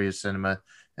history of cinema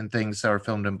and things that are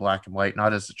filmed in black and white,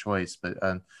 not as a choice, but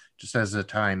just as a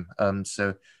time.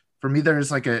 So for me, there is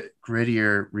like a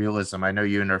grittier realism. I know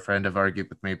you and our friend have argued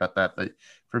with me about that, but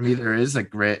for me, there is a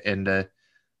grit and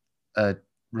a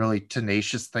really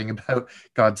tenacious thing about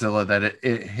Godzilla that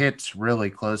it hits really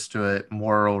close to a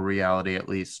moral reality, at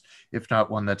least, if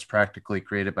not one that's practically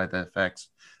created by the effects.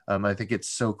 I think it's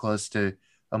so close to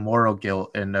a moral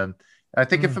guilt. And I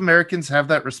think if Americans have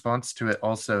that response to it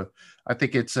also, I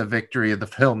think it's a victory of the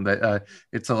film that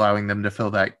it's allowing them to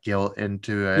feel that guilt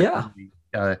into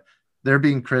they're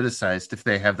being criticized if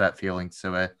they have that feeling.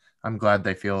 So I'm glad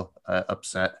they feel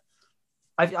upset.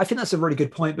 I think that's a really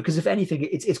good point, because if anything,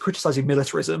 it's criticizing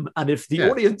militarism, and if the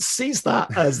audience sees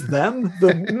that as them,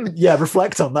 then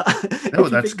reflect on that. No,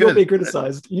 that's good. You'll be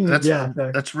criticized.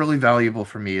 That's really valuable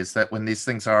for me, is that when these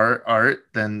things are art,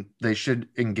 then they should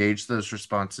engage those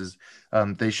responses.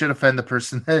 They should offend the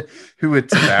person who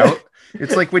it's about.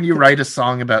 It's like when you write a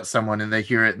song about someone and they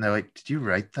hear it and they're like, "Did you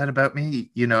write that about me?"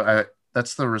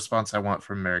 That's the response I want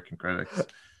from American critics.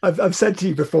 I've said to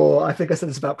you before, I think I said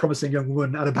this about Promising Young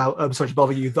Woman and about Sorry to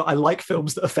Bother You, that I like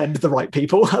films that offend the right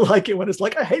people. I like it when it's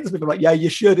like, I hate this movie. I'm like, yeah, you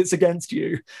should. It's against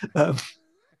you. I'm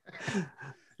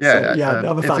a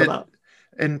fan of that.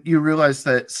 And you realize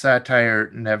that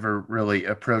satire never really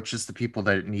approaches the people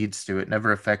that it needs to. It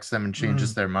never affects them and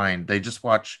changes their mind. They just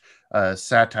watch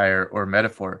satire or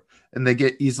metaphor, and they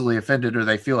get easily offended, or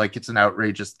they feel like it's an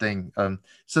outrageous thing.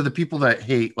 So the people that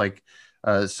hate, like,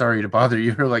 Sorry to Bother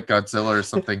You, or like Godzilla or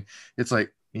something, it's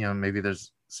like, maybe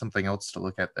there's something else to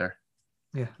look at there.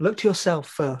 Yeah, look to yourself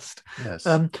first. Yes.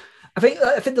 I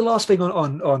think the last thing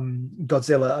on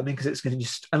Godzilla, I mean, because it's going to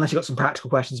just, unless you've got some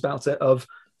practical questions about it,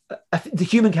 the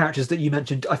human characters that you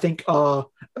mentioned, I think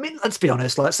let's be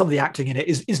honest, like, some of the acting in it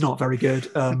is not very good.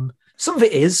 Some of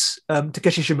it is.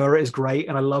 Takeshi Shimura is great,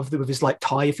 and I love with his like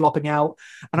tie flopping out.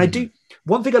 And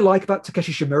one thing I like about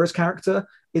Takeshi Shimura's character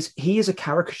is he is a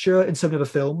caricature in so many other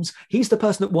films. He's the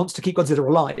person that wants to keep Godzilla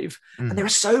alive. And there are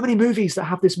so many movies that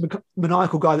have this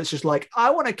maniacal guy that's just like,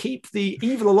 I want to keep the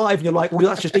evil alive. And you're like, well,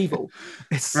 that's just evil.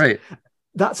 It's right.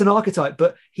 That's an archetype,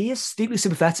 but he is deeply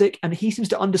sympathetic, and he seems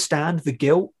to understand the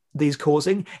guilt that he's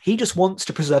causing. He just wants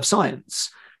to preserve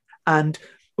science. And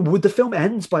the film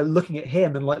ends by looking at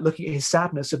him and like looking at his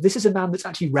sadness of, this is a man that's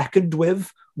actually reckoned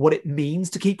with what it means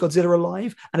to keep Godzilla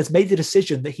alive, and has made the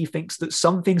decision that he thinks that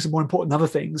some things are more important than other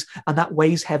things, and that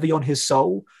weighs heavy on his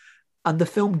soul. And the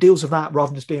film deals with that rather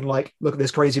than just being like, look at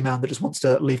this crazy man that just wants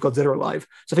to leave Godzilla alive.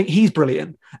 So I think he's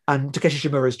brilliant. And Takeshi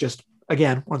Shimura is just,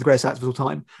 again, one of the greatest actors of all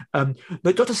time.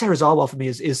 But Dr. Serizawa for me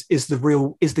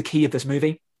is the key of this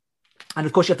movie. And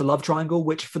of course, you have the love triangle,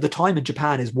 which for the time in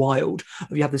Japan is wild.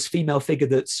 You have this female figure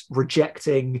that's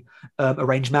rejecting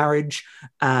arranged marriage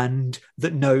and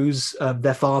that knows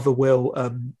their father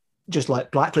will just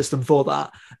like blacklist them for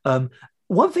that.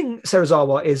 One thing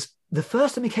Serizawa is, the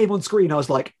first time he came on screen, I was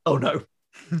like, oh no.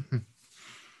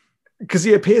 Because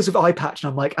he appears with eye patch, and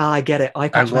I'm like, I get it. Eye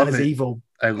patch man is evil.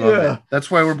 I love it.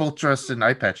 That's why we're both dressed in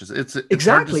eye patches. It's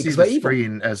exactly hard to see the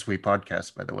screen as we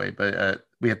podcast, by the way, but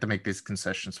we have to make these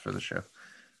concessions for the show.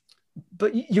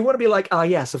 But you want to be like,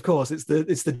 yes, of course, it's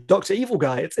the Dr. Evil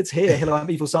guy. It's here. Hello,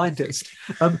 I'm evil scientist.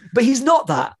 But he's not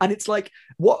that. And it's like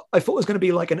what I thought was going to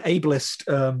be like an ableist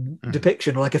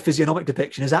depiction, or like a physiognomic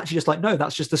depiction, is actually just like, no,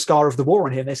 that's just the scar of the war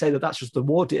on him. They say that that's just the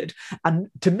war did. And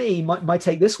to me, my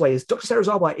take this way is Dr.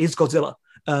 Serizawa is Godzilla.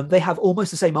 They have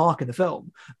almost the same arc in the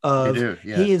film. They do,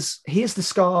 yeah. He is the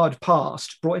scarred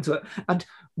past brought into it. And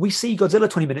we see Godzilla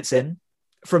 20 minutes in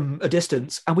from a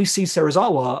distance, and we see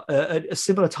Serizawa at a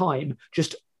similar time,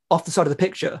 just off the side of the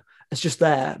picture. It's just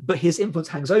there, but his influence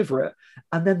hangs over it.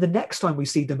 And then the next time we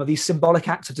see them are these symbolic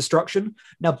acts of destruction.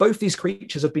 Now, both these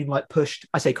creatures have been like pushed.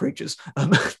 I say creatures,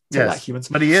 yes, humans.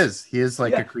 But he is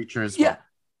like a creature as well.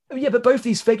 Yeah, but both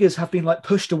these figures have been like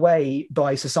pushed away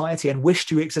by society and wish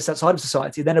to exist outside of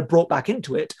society, and then are brought back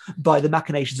into it by the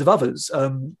machinations of others,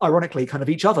 ironically, kind of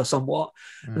each other somewhat.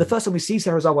 And the first time we see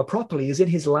Serizawa properly is in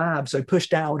his lab, so pushed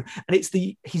down,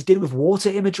 and he's dealing with water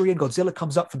imagery, and Godzilla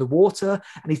comes up from the water,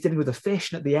 and he's dealing with a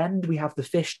fish, and at the end we have the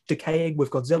fish decaying with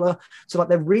Godzilla. So like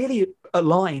they're really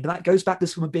aligned, and that goes back to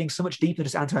this film being so much deeper than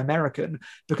just anti-American,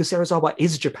 because Serizawa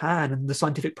is Japan and the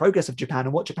scientific progress of Japan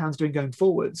and what Japan's doing going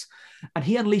forwards. And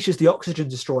he unleashes the oxygen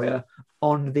destroyer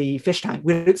on the fish tank.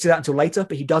 We didn't see that until later,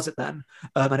 but he does it then,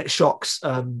 and it shocks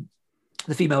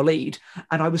the female lead.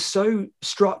 And I was so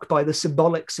struck by the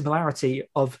symbolic similarity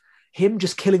of him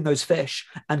just killing those fish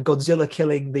and Godzilla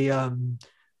killing the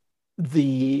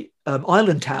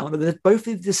island town. They're both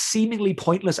these seemingly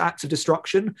pointless acts of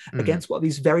destruction against what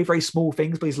these very, very small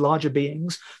things, but these larger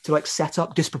beings, to like set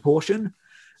up disproportion.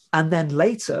 And then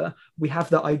later we have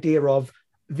the idea of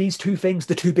these two things,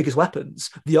 the two biggest weapons,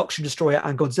 the oxygen destroyer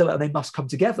and Godzilla, and they must come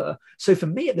together. So for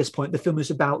me at this point, the film is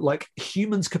about like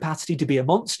humans' capacity to be a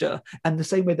monster, and the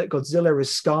same way that Godzilla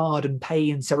is scarred and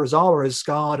pained, Serizawa is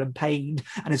scarred and pained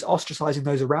and is ostracizing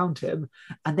those around him.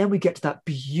 And then we get to that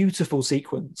beautiful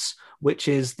sequence, which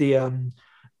is the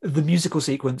musical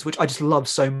sequence, which I just love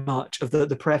so much, of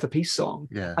the Prayer for Peace song.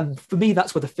 Yeah. And for me,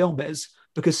 that's where the film is,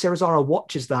 because Serizawa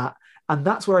watches that, and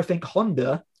that's where I think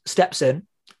Honda steps in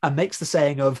and makes the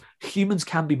saying of humans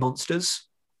can be monsters,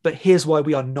 but here's why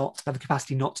we are not, have the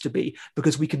capacity not to be,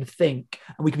 because we can think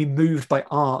and we can be moved by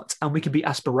art and we can be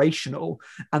aspirational.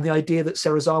 And the idea that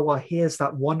Serizawa hears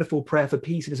that wonderful prayer for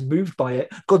peace and is moved by it,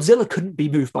 Godzilla couldn't be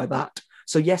moved by that.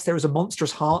 So yes, there is a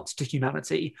monstrous heart to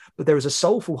humanity, but there is a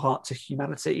soulful heart to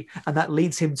humanity. And that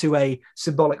leads him to a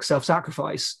symbolic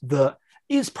self-sacrifice that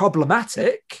is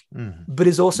problematic, but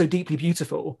is also deeply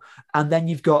beautiful. And then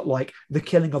you've got like the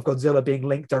killing of Godzilla being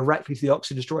linked directly to the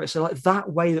oxygen destroyer. So like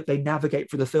that way that they navigate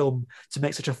through the film to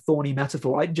make such a thorny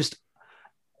metaphor,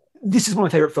 this is one of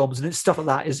my favorite films, and it's stuff like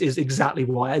that is exactly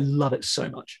why I love it so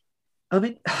much. I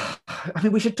mean,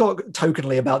 we should talk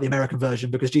tokenly about the American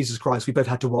version, because Jesus Christ, we both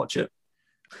had to watch it.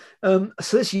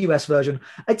 So this US version,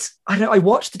 I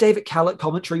watched the David Callett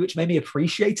commentary, which made me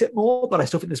appreciate it more, but I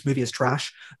still think this movie is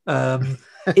trash. It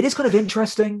is kind of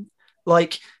interesting.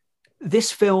 Like,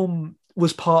 this film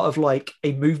was part of like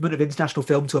a movement of international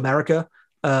film to America,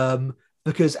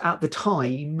 because at the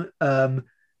time,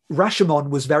 Rashomon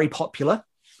was very popular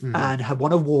and had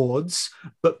won awards,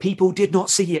 but people did not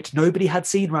see it. Nobody had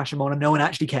seen Rashomon, and no one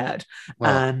actually cared.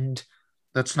 Well, and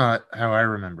that's not how I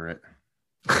remember it.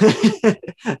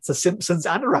 It's a Simpsons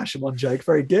and a Rashomon joke.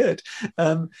 Very good.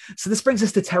 So this brings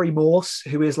us to Terry Morse,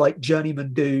 who is like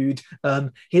journeyman dude.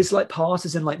 His like past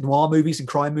is in like noir movies and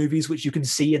crime movies, which you can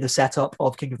see in the setup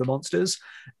of King of the Monsters.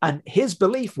 And his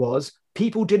belief was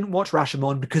people didn't watch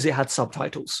Rashomon because it had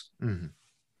subtitles.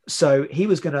 So he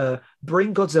was going to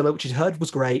bring Godzilla, which he heard was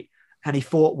great, and he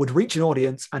thought would reach an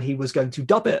audience, and he was going to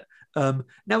dub it.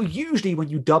 Now, usually when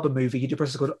you dub a movie, you do a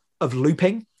process of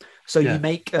looping. So you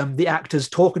make the actors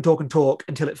talk and talk and talk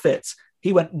until it fits.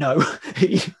 He went, no.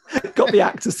 He got the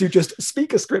actors to just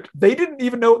speak a script. They didn't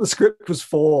even know what the script was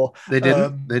for. They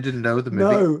didn't. They didn't know the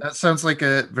movie. No. That sounds like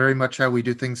very much how we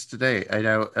do things today.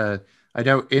 I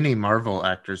doubt any Marvel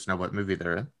actors know what movie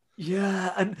they're in.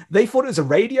 Yeah, and they thought it was a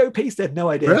radio piece. They had no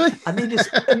idea. Really?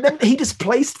 And then he just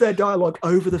placed their dialogue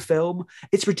over the film.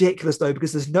 It's ridiculous though,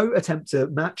 because there's no attempt to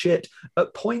match it.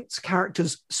 At points,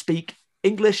 characters speak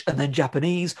English and then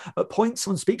Japanese. At points,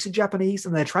 someone speaks in Japanese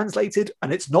and they're translated,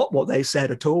 and it's not what they said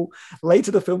at all.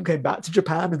 Later, the film came back to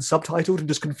Japan and subtitled and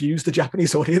just confused the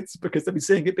Japanese audience because they'd be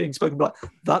seeing it being spoken like,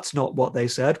 that's not what they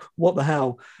said. What the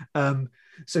hell?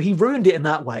 So he ruined it in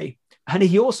that way. And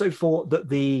he also thought that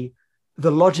the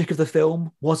logic of the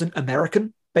film wasn't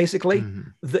American, basically,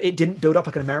 that it didn't build up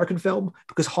like an American film,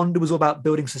 because Honda was all about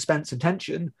building suspense and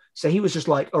tension. So he was just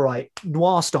like, all right,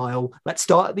 noir style, let's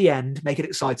start at the end, make it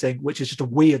exciting, which is just a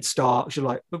weird start, which you're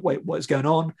like, wait, what is going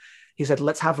on? He said,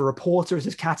 let's have a reporter as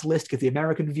his catalyst, give the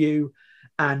American view,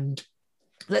 and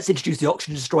let's introduce the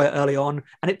oxygen destroyer early on.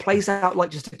 And it plays out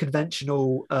like just a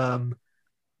conventional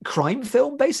crime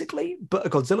film, basically, but a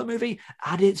Godzilla movie,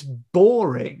 and it's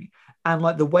boring. And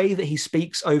like the way that he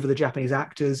speaks over the Japanese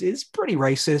actors is pretty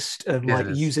racist, and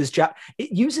like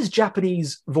uses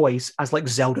Japanese voice as like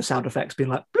Zelda sound effects,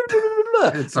 being like blah, blah, blah,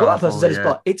 blah. It's what awful, that person says,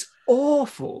 but it's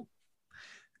awful.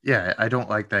 Yeah, I don't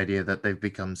like the idea that they've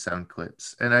become sound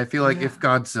clips. And I feel like if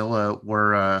Godzilla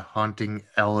were a haunting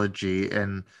elegy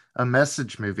and a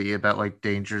message movie about like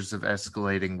dangers of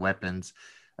escalating weapons,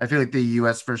 I feel like the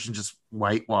US version just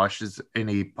whitewashes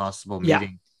any possible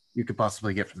meaning you could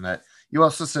possibly get from that. You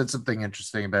also said something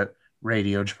interesting about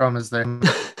radio dramas there.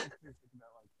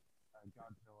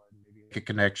 A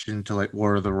connection to like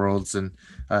War of the Worlds and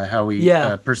how we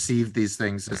perceive these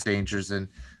things as dangers, and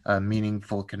a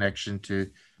meaningful connection to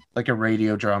like a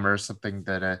radio drama or something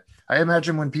that I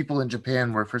imagine when people in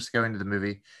Japan were first going to the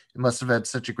movie, it must have had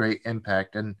such a great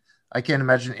impact. And I can't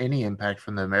imagine any impact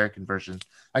from the American version.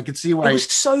 I could see why it was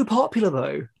so popular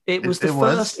though. It was the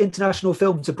first international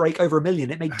film to break over 1 million.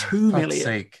 It made 2 million.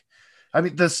 Sake. I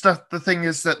mean, the thing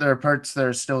is that there are parts that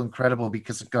are still incredible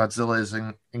because Godzilla is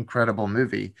an incredible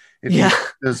movie.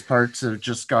 If there's parts of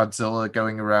just Godzilla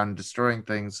going around destroying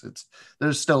things,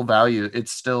 there's still value.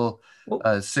 It's still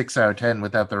 6 out of 10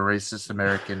 without the racist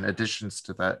American additions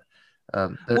to that.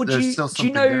 There's still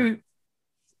something there.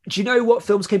 Do you know what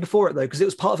films came before it though? Because it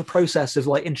was part of a process of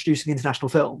like introducing international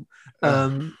film.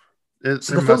 So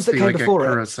the films that came before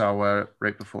Kurosawa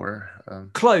right before.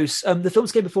 Close. The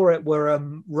films came before it were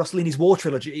Rossellini's War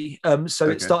trilogy.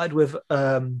 It started with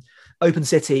Open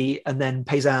City, and then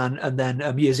Paysan, and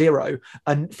then Year Zero.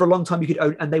 And for a long time, you could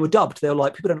own, and they were dubbed. They were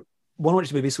like, people don't want to watch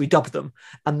the movies, so we dubbed them.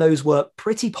 And those were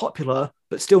pretty popular,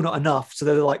 but still not enough. So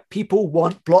they were like, people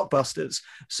want blockbusters.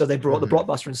 So they brought the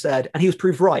blockbuster instead. And he was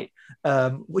proved right,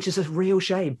 which is a real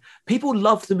shame. People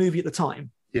loved the movie at the time.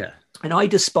 Yeah. And I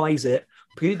despise it,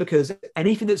 purely because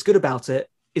anything that's good about it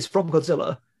is from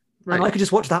Godzilla. Right. And I could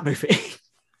just watch that movie.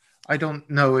 I don't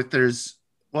know if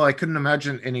I couldn't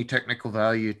imagine any technical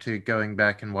value to going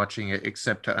back and watching it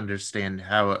except to understand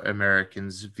how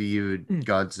Americans viewed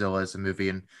Godzilla as a movie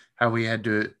and how we had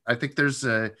to. I think there's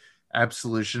a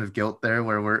absolution of guilt there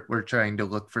where we're trying to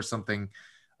look for something,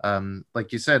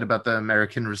 like you said, about the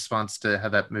American response to how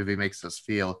that movie makes us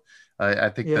feel. I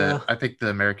think the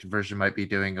American version might be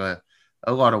doing a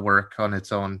lot of work on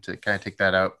its own to kind of take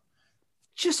that out.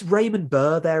 Just Raymond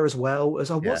Burr there as well.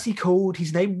 What's he called?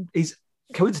 He's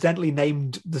coincidentally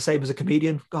named the same as a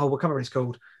comedian. Oh, what camera he's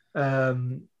called?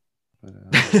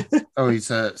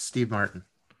 He's Steve Martin.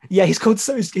 Yeah, he's called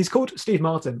Steve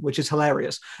Martin, which is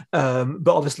hilarious. But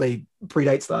obviously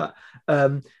predates that.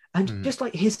 Just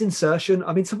like his insertion,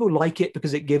 I mean, some people like it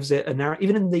because it gives it a narrative.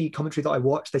 Even in the commentary that I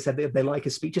watched, they said that they like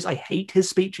his speeches. I hate his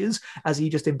speeches as he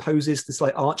just imposes this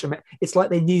like arch. It's like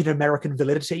they need an American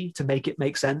validity to make it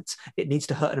make sense. It needs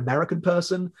to hurt an American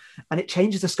person. And it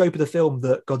changes the scope of the film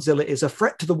that Godzilla is a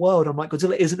threat to the world. I'm like,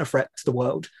 Godzilla isn't a threat to the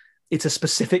world. It's a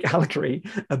specific allegory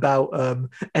about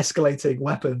escalating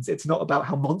weapons. It's not about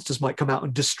how monsters might come out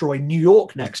and destroy New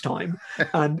York next time.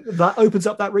 And that opens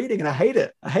up that reading, and I hate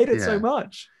it. I hate it so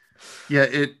much. Yeah,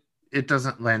 it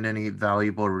doesn't lend any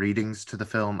valuable readings to the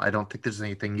film. I don't think there's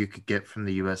anything you could get from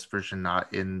the US version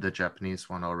not in the Japanese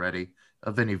one already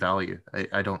of any value.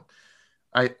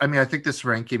 I mean, I think this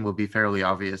ranking will be fairly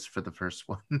obvious for the first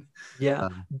one. Yeah,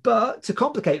 but to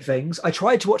complicate things, I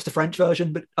tried to watch the French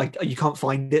version, but you can't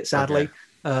find it, sadly.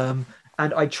 Okay.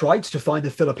 And I tried to find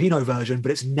the Filipino version,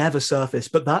 but it's never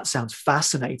surfaced. But that sounds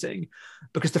fascinating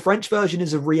because the French version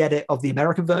is a re-edit of the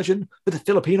American version, but the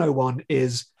Filipino one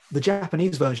is the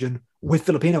Japanese version with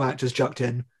Filipino actors chucked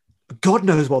in. God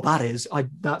knows what that is.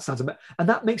 That sounds amazing. And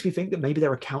that makes me think that maybe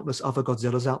there are countless other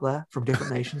Godzillas out there from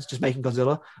different nations just making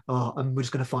Godzilla. And we're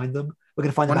just going to find them. We're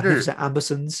going to find the magnificent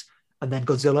Ambersons and then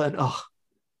Godzilla. And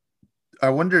I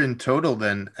wonder in total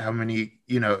then how many,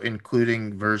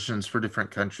 including versions for different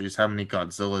countries, how many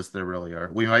Godzillas there really are.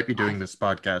 We might be doing this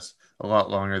podcast a lot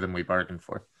longer than we bargained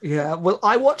for. Yeah, well,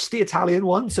 I watched the Italian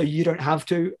one, so you don't have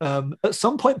to. At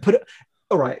some point, put it.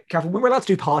 All right, Catherine, when we're allowed to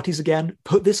do parties again,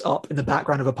 put this up in the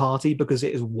background of a party because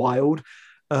it is wild.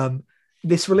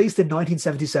 This released in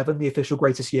 1977, the official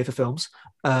greatest year for films.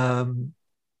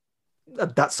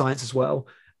 That's science as well.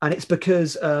 And it's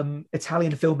because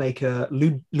Italian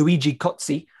filmmaker Luigi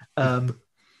Cozzi,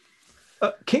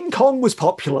 King Kong was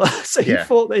popular, so he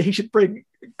thought that he should bring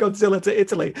Godzilla to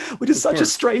Italy, which is such a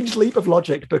strange leap of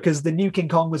logic because the new King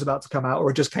Kong was about to come out, or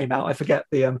it just came out. I forget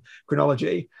the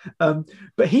chronology.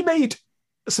 But he made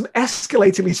some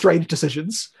escalatingly strange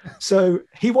decisions. So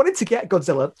he wanted to get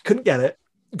Godzilla, couldn't get it,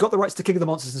 got the rights to King of the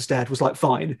Monsters instead, was like,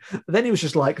 fine. Then he was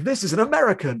just like, this is an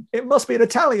American. It must be an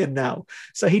Italian now.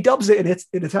 So he dubs it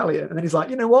in Italian. And then he's like,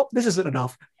 you know what? This isn't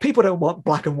enough. People don't want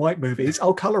black and white movies.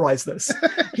 I'll colorize this.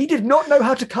 He did not know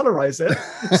how to colorize it.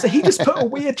 So he just put a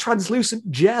weird translucent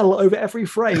gel over every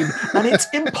frame. And it's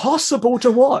impossible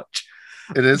to watch.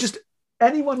 It is. Just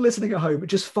anyone listening at home,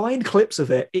 just find clips of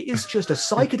it. It is just a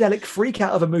psychedelic freak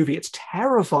out of a movie. It's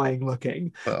terrifying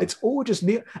looking. Oh. It's all just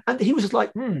near. And he was just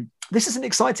like, this isn't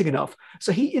exciting enough.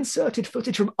 So he inserted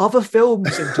footage from other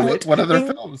films into it. What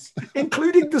other films?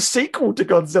 Including the sequel to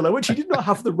Godzilla, which he did not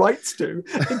have the rights to,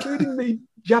 including the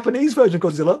Japanese version of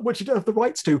Godzilla, which he didn't have the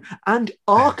rights to, and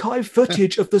archive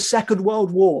footage of the Second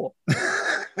World War,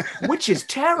 which is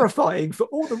terrifying for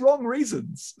all the wrong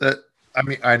reasons. I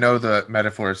mean, I know the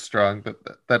metaphor is strong, but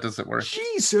that doesn't work.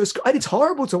 Jesus, and it's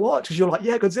horrible to watch because you're like,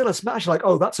 yeah, Godzilla smash. Like,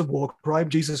 oh, that's a war crime.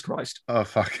 Jesus Christ. Oh,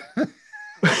 fuck.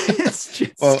 It's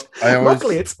just,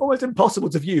 luckily, it's almost impossible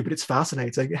to view, but it's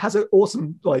fascinating. It has an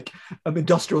awesome,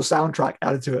 industrial soundtrack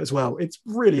added to it as well. It's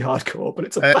really hardcore, but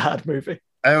it's a bad movie.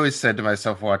 I always said to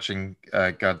myself watching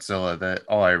Godzilla that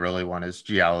all I really want is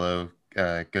Giallo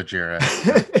Gojira.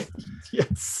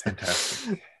 Yes.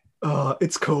 Fantastic.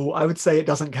 It's cool. I would say it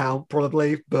doesn't count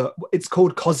probably, but it's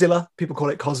called Cozilla. People call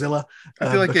it Cozilla.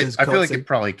 I feel like it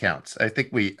probably counts. I think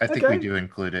we do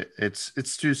include it.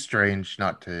 It's too strange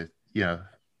not to,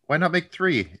 why not make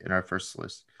 3 in our first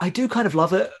list? I do kind of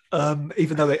love it,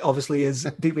 even though it obviously is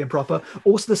deeply improper.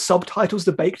 Also, the subtitles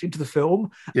are baked into the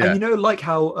film. Yeah. And like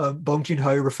how Bong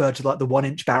Joon-ho referred to the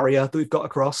 1-inch barrier that we've got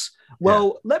across.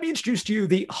 Well, Let me introduce to you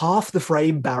the half the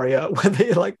frame barrier where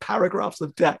they're paragraphs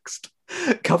of text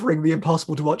covering the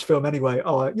impossible to watch film anyway.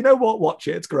 Oh, you know what? Watch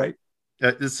it. It's great.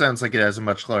 This sounds like it has a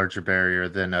much larger barrier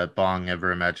than Bong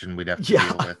ever imagined we'd have to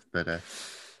deal with. But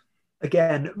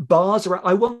again, bars around.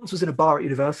 I once was in a bar at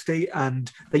university,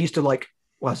 and they used to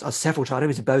several times. I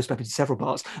was in both, I've been to several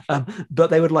bars, but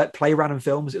they would play random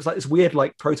films. It was this weird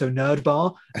proto nerd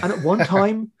bar, and at one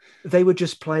time they were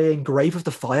just playing Grave of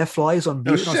the Fireflies on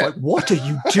mute, and I was like, "What are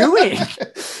you doing?"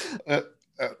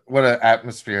 What an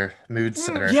atmosphere, mood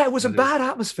setter. Yeah, it was a bad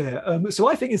atmosphere. So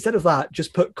I think instead of that,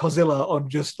 just put Godzilla on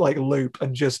just loop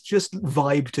and just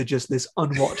vibe to just this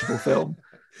unwatchable film.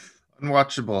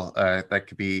 Unwatchable. That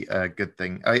could be a good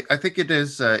thing. I think it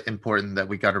is important that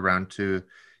we got around to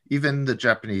even the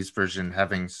Japanese version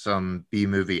having some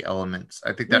B-movie elements.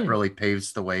 I think that really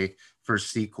paves the way for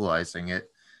sequelizing it.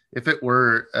 If it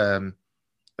were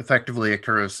effectively a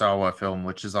Kurosawa film,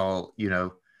 which is all,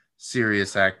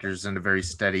 serious actors and a very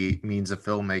steady means of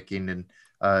filmmaking and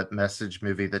message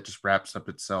movie that just wraps up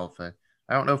itself, I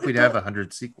don't know if we'd have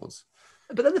 100 sequels.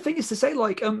 But then the thing is to say,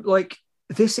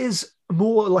 this is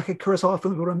more like a Kurosawa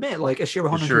film, we would admit. Ishiro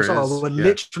Honda and Kurosawa were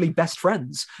literally best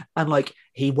friends. And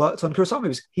he worked on Kurosawa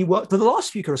movies. He worked on the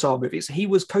last few Kurosawa movies. He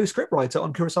was co-scriptwriter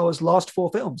on Kurosawa's last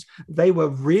 4 films. They were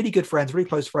really good friends, really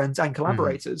close friends and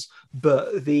collaborators.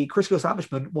 But the critical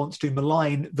establishment wants to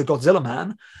malign the Godzilla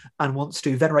man and wants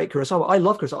to venerate Kurosawa. I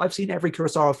love Kurosawa. I've seen every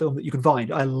Kurosawa film that you can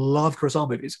find. I love Kurosawa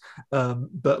movies.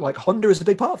 But Honda is a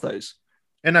big part of those.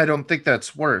 And I don't think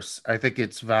that's worse. I think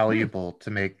it's valuable to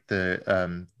make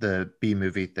the B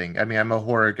movie thing. I mean, I'm a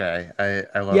horror guy.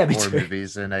 I love horror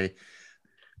movies, and I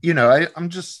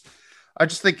just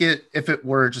think if it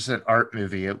were just an art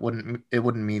movie, it wouldn't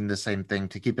mean the same thing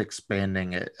to keep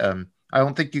expanding it. I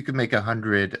don't think you could make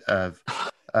 100 of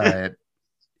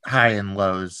high and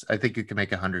lows. I think you can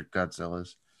make 100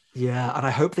 Godzillas. Yeah, and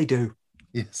I hope they do.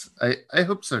 Yes, I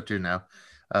hope so too. Now.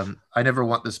 I never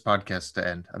want this podcast to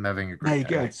end. I'm having a great time.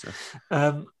 There you go. So.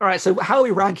 All right. So how are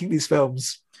we ranking these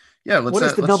films? Yeah. What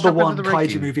is the number one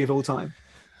kaiju movie of all time?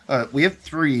 We have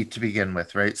 3 to begin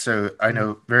with, right? So I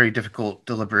know very difficult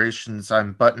deliberations.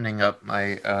 I'm buttoning up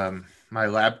my my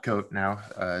lab coat now,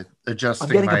 adjusting.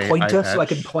 I'm getting a pointer so I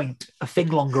can point, a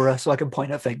finglongerer so I can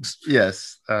point at things.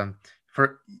 Yes.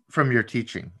 for from your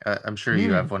teaching. I'm sure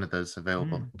you have Mm, one of those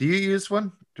available. mm. Do you use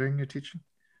one during your teaching?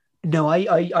 No,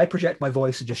 I project my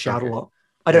voice and just shout a Okay. lot.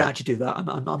 I don't Yeah. actually do that. I'm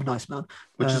a nice man.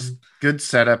 Which is Um, good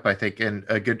setup, I think, and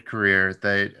a good career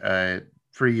that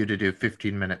for you to do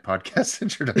 15-minute podcast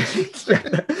introductions.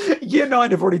 yeah, year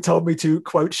nine have already told me to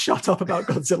quote shut up about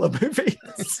Godzilla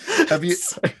movies. Have you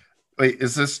So, wait,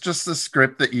 is this just the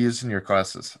script that you use in your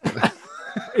classes?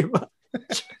 pretty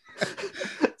much.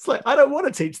 It's like I don't want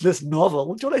to teach this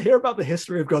novel. Do you want to hear about the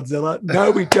history of Godzilla?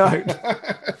 No, we don't.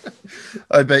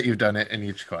 I bet you've done it in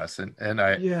each class, and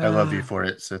I love you Yeah, for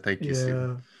it. So thank you, Stephen.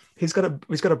 yeah. He's got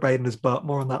a brain in his butt.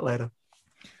 More on that later.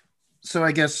 So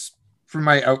I guess from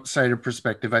my outsider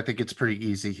perspective, I think it's pretty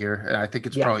easy here. And I think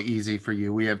it's Yeah, probably easy for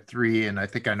you. We have three, and I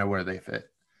think I know where they fit.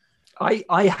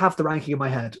 I have the ranking in my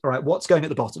head. All right, what's going at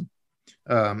the bottom?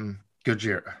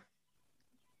 Gojira.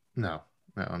 No,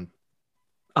 no, I'm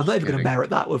I'm not just even going to kidding. merit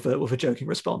that with a joking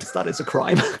response. That is a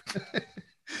crime.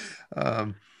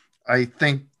 um, I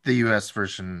think the US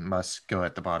version must go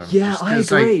at the bottom Yeah, just I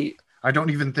because agree. I don't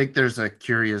even think there's a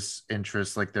curious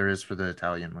interest like there is for the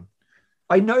Italian one.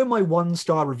 I know my 1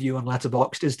 star review on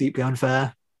Letterboxd is deeply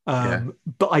unfair, Yeah.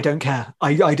 but I don't care.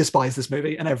 I despise this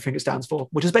movie and everything it stands for,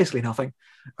 which is basically nothing.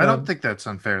 I don't Um, think that's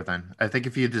unfair then. I think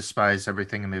if you despise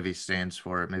everything a movie stands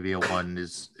for, maybe a one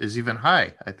is even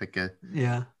high. I think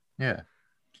yeah. yeah.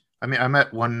 I mean, I'm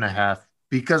at 1.5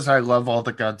 because I love all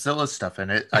the Godzilla stuff in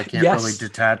it. I can't really Yes.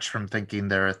 detach from thinking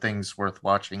there are things worth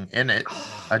watching in it.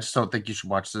 I just don't think you should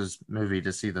watch this movie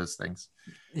to see those things.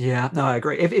 Yeah, no, I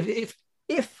agree.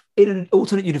 If in an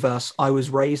alternate universe I was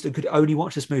raised and could only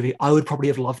watch this movie, I would probably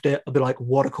have loved it. I'd be like,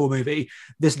 what a cool movie.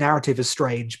 This narrative is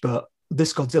strange, but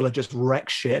this Godzilla just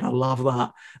wrecks shit. I love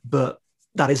that. But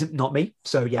that isn't not me.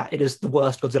 So yeah, it is the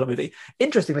worst Godzilla movie.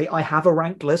 Interestingly, I have a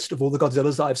ranked list of all the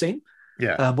Godzillas that I've seen,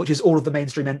 Yeah, which is all of the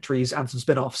mainstream entries and some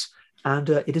spin-offs. And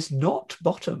it is not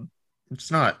bottom.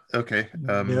 it's not. Okay.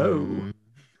 No.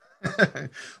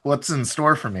 What's in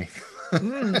store for me?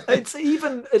 It's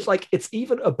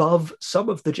even above some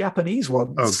of the Japanese Oh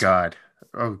ones. God.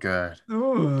 Oh God.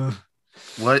 Ugh.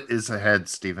 What is ahead,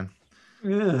 Stephen?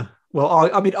 Yeah.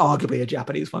 Well, I mean, arguably a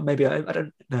Japanese one. Maybe I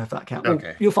don't know if that counts. Well,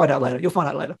 Okay. you'll find out later. You'll find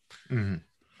out later. hmm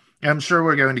I'm sure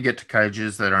we're going to get to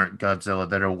kaijus that aren't Godzilla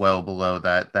that are well below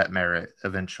that merit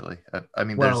eventually. I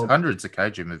mean, there's Well, hundreds of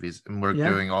kaiju movies, and we're yeah,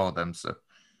 doing all of them. So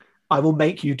I will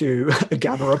make you do a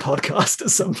Gamera podcast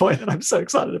at some point, and I'm so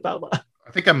excited about that.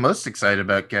 I think I'm most excited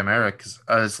about Gamera because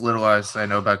as little as I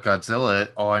know about Godzilla,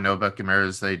 all I know about Gamera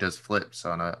is that he does flips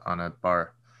on a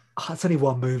bar. Oh, that's only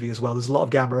one movie as well. There's a lot of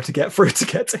Gamera to get through to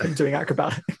get to him doing Oh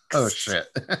acrobatics. shit.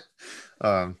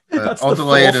 That's I'll the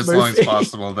delay it fourth as long as movie.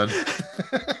 possible then.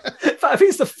 In fact, I think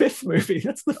it's the fifth movie.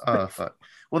 That's the Oh fifth. fuck.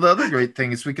 Well, the other great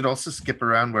thing is we could also skip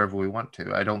around wherever we want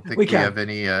to. I don't think We we have can.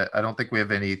 any. I don't think we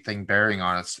have anything bearing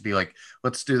on us to be like,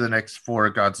 let's do the next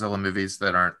four Godzilla movies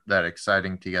that aren't that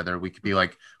exciting together. We could be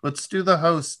like, let's do the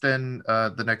host and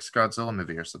the next Godzilla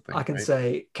movie or something, I can right?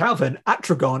 say, Calvin,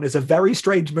 Atragon is a very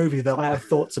strange movie that I have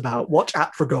thoughts about. Watch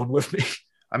Atragon with me.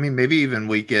 I mean, maybe even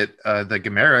we get the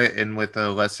Gamera in with a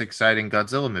less exciting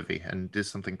Godzilla movie and do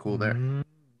something cool there. Mm.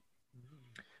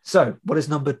 So, what is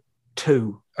number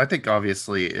two? I think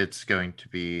obviously it's going to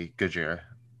be Gojira.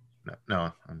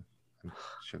 No,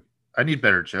 I need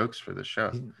better jokes for the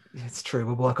show. It's true.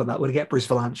 We'll work on that. We'll get Bruce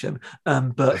Valanchian.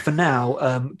 But for now,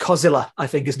 Godzilla, I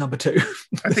think, is number two.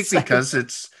 I think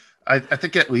because I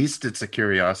think at least it's a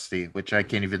curiosity, which I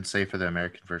can't even say for the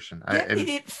American version. Yeah,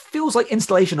 it feels like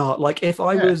installation art. Like if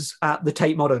I was at the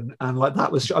Tate Modern and like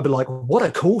that was, I'd be like, what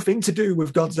a cool thing to do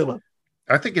with Godzilla.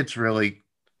 I think it's really,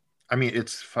 I mean,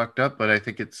 it's fucked up, but I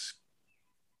think it's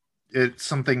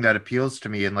something that appeals to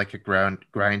me in like a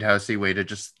grindhousey way to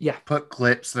just Yeah, put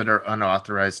clips that are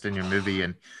unauthorized in your movie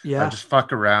and yeah. just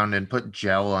fuck around and put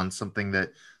gel on something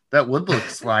that would look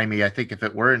slimy. I think if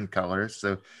it were in color,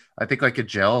 so I think like a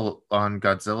gel on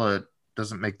Godzilla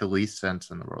doesn't make the least sense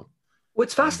in the world. Well,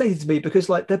 it's fascinating to me because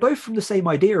like they're both from the same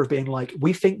idea of being like,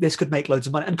 we think this could make loads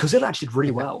of money, and Godzilla actually did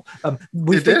really well.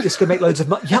 We It think did. this could make loads of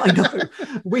money. Yeah, I know.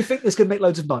 We think this could make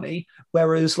loads of money,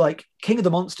 whereas like King of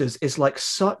the Monsters is like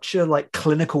such a like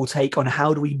clinical take on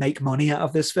how do we make money out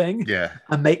of this thing Yeah.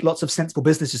 and make lots of sensible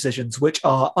business decisions, which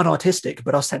are unartistic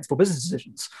but are sensible business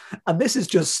decisions. And this is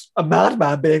just a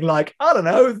madman being like, I don't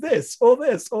know, this or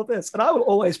this or this, and I will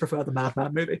always prefer the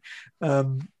Madman movie.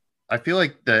 I feel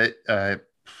like that.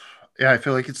 Yeah, I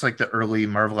feel like it's like the early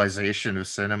Marvelization of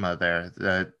cinema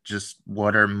there. Just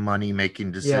what are money making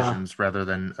Yeah. decisions rather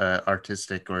than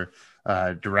artistic or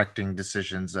directing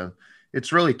decisions.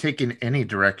 it's really taking any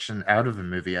direction out of a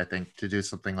movie, I think, to do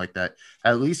something like that.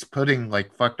 At least putting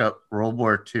like fucked up World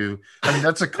War II. I mean,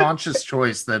 that's a conscious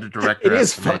choice that a director It has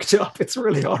is to make. fucked up. It's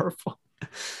really horrible.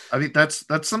 I mean, that's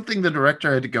something the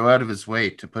director had to go out of his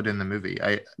way to put in the movie.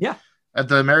 Yeah.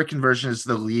 The American version is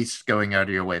the least going out of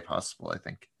your way possible, I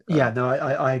think. Yeah, no,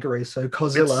 I agree. So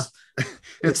Godzilla,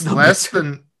 it's less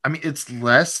than, I mean, it's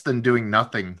less than doing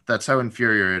nothing. That's how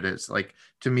inferior it is. Like,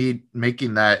 to me,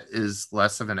 making that is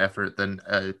less of an effort than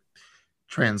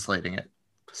translating it.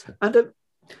 And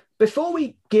before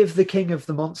we give the king of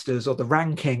the monsters or the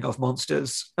ranking of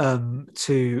monsters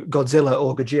to Godzilla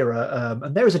or Gojira,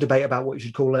 and there is a debate about what you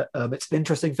should call it. It's an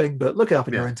interesting thing, but look it up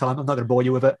in your own time. I'm not going to bore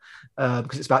you with it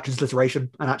because it's about transliteration,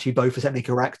 and actually both are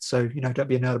technically correct. So, don't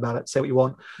be a nerd about it. Say what you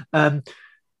want. I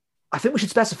think we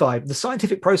should specify the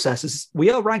scientific process is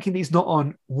we are ranking these not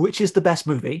on which is the best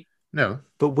movie, no,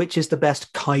 but which is the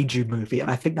best kaiju movie. And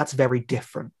I think that's very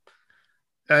different.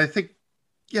 I think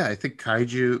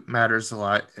kaiju matters a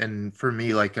lot. And for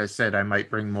me, like I said, I might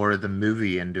bring more of the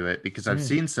movie into it because I've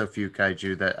seen so few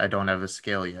kaiju that I don't have a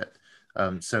scale yet.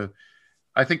 So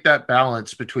I think that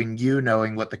balance between you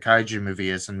knowing what the kaiju movie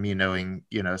is and me knowing,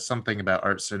 something about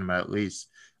art cinema at least,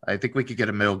 I think we could get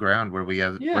a middle ground where we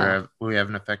have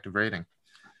an effective rating.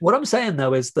 What I'm saying,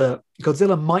 though, is that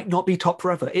Godzilla might not be top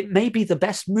forever. It may be the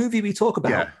best movie we talk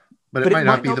about. Yeah, but it might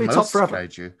not be the most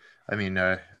kaiju. I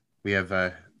mean, we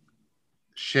have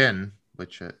Shin,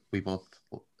 which we both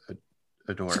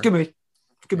adore. It's a good movie.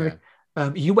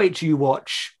 You wait till you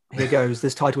watch. Here goes.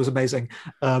 This title is amazing.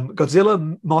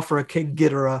 Godzilla, Mothra, King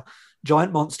Ghidorah,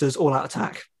 Giant Monsters, All Out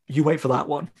Attack. You wait for that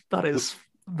one. That is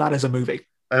a movie.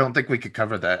 I don't think we could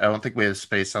cover that. I don't think we have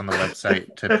space on the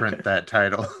website to print that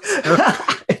title.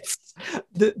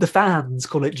 The fans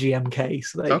call it GMK.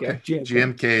 So there you go.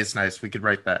 GMK is nice. We could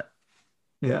write that.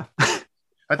 Yeah.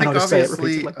 I think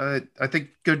obviously, I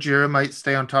think Gojira might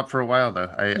stay on top for a while, though.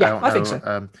 I don't know. I think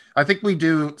so. I think we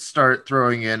do start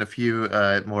throwing in a few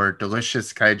more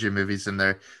delicious kaiju movies in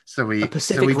there, so we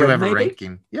do have a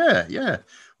ranking. Yeah.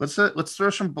 Let's throw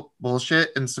some bullshit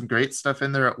and some great stuff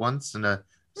in there at once and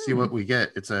see what we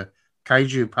get. It's a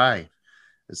kaiju pie,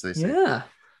 as they say. Yeah.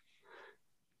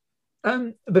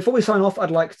 Before we sign off,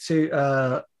 I'd like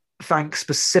to thank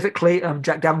specifically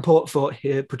Jack Davenport for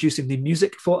producing the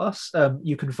music for us.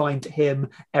 You can find him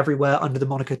everywhere under the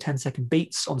moniker 10 Second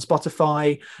Beats on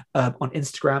Spotify, on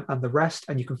Instagram and the rest.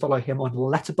 And you can follow him on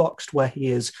Letterboxd, where he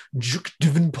is Jack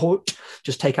Davenport.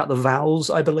 Just take out the vowels,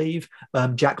 I believe.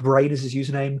 Jack Brain is his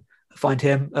username. Find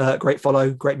him. Great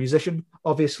follow, great musician,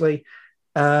 obviously.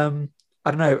 I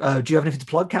don't know. Do you have anything to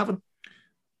plug, Calvin?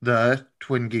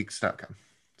 TheTwinGeeks.com.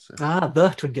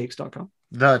 TheTwinGeeks.com.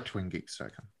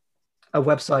 TheTwinGeeks.com. A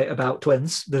website about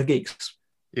twins that are geeks.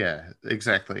 Yeah,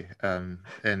 exactly. And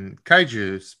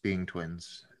kaijus being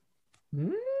twins.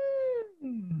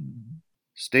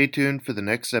 Stay tuned for the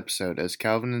next episode as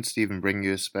Calvin and Stephen bring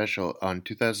you a special on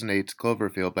 2008's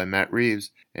Cloverfield by Matt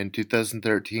Reeves and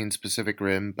 2013's Pacific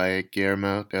Rim by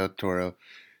Guillermo del Toro.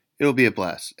 It'll be a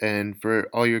blast. And for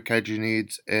all your kaiju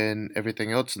needs and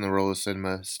everything else in the world of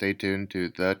cinema, stay tuned to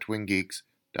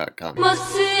TheTwinGeeks.com.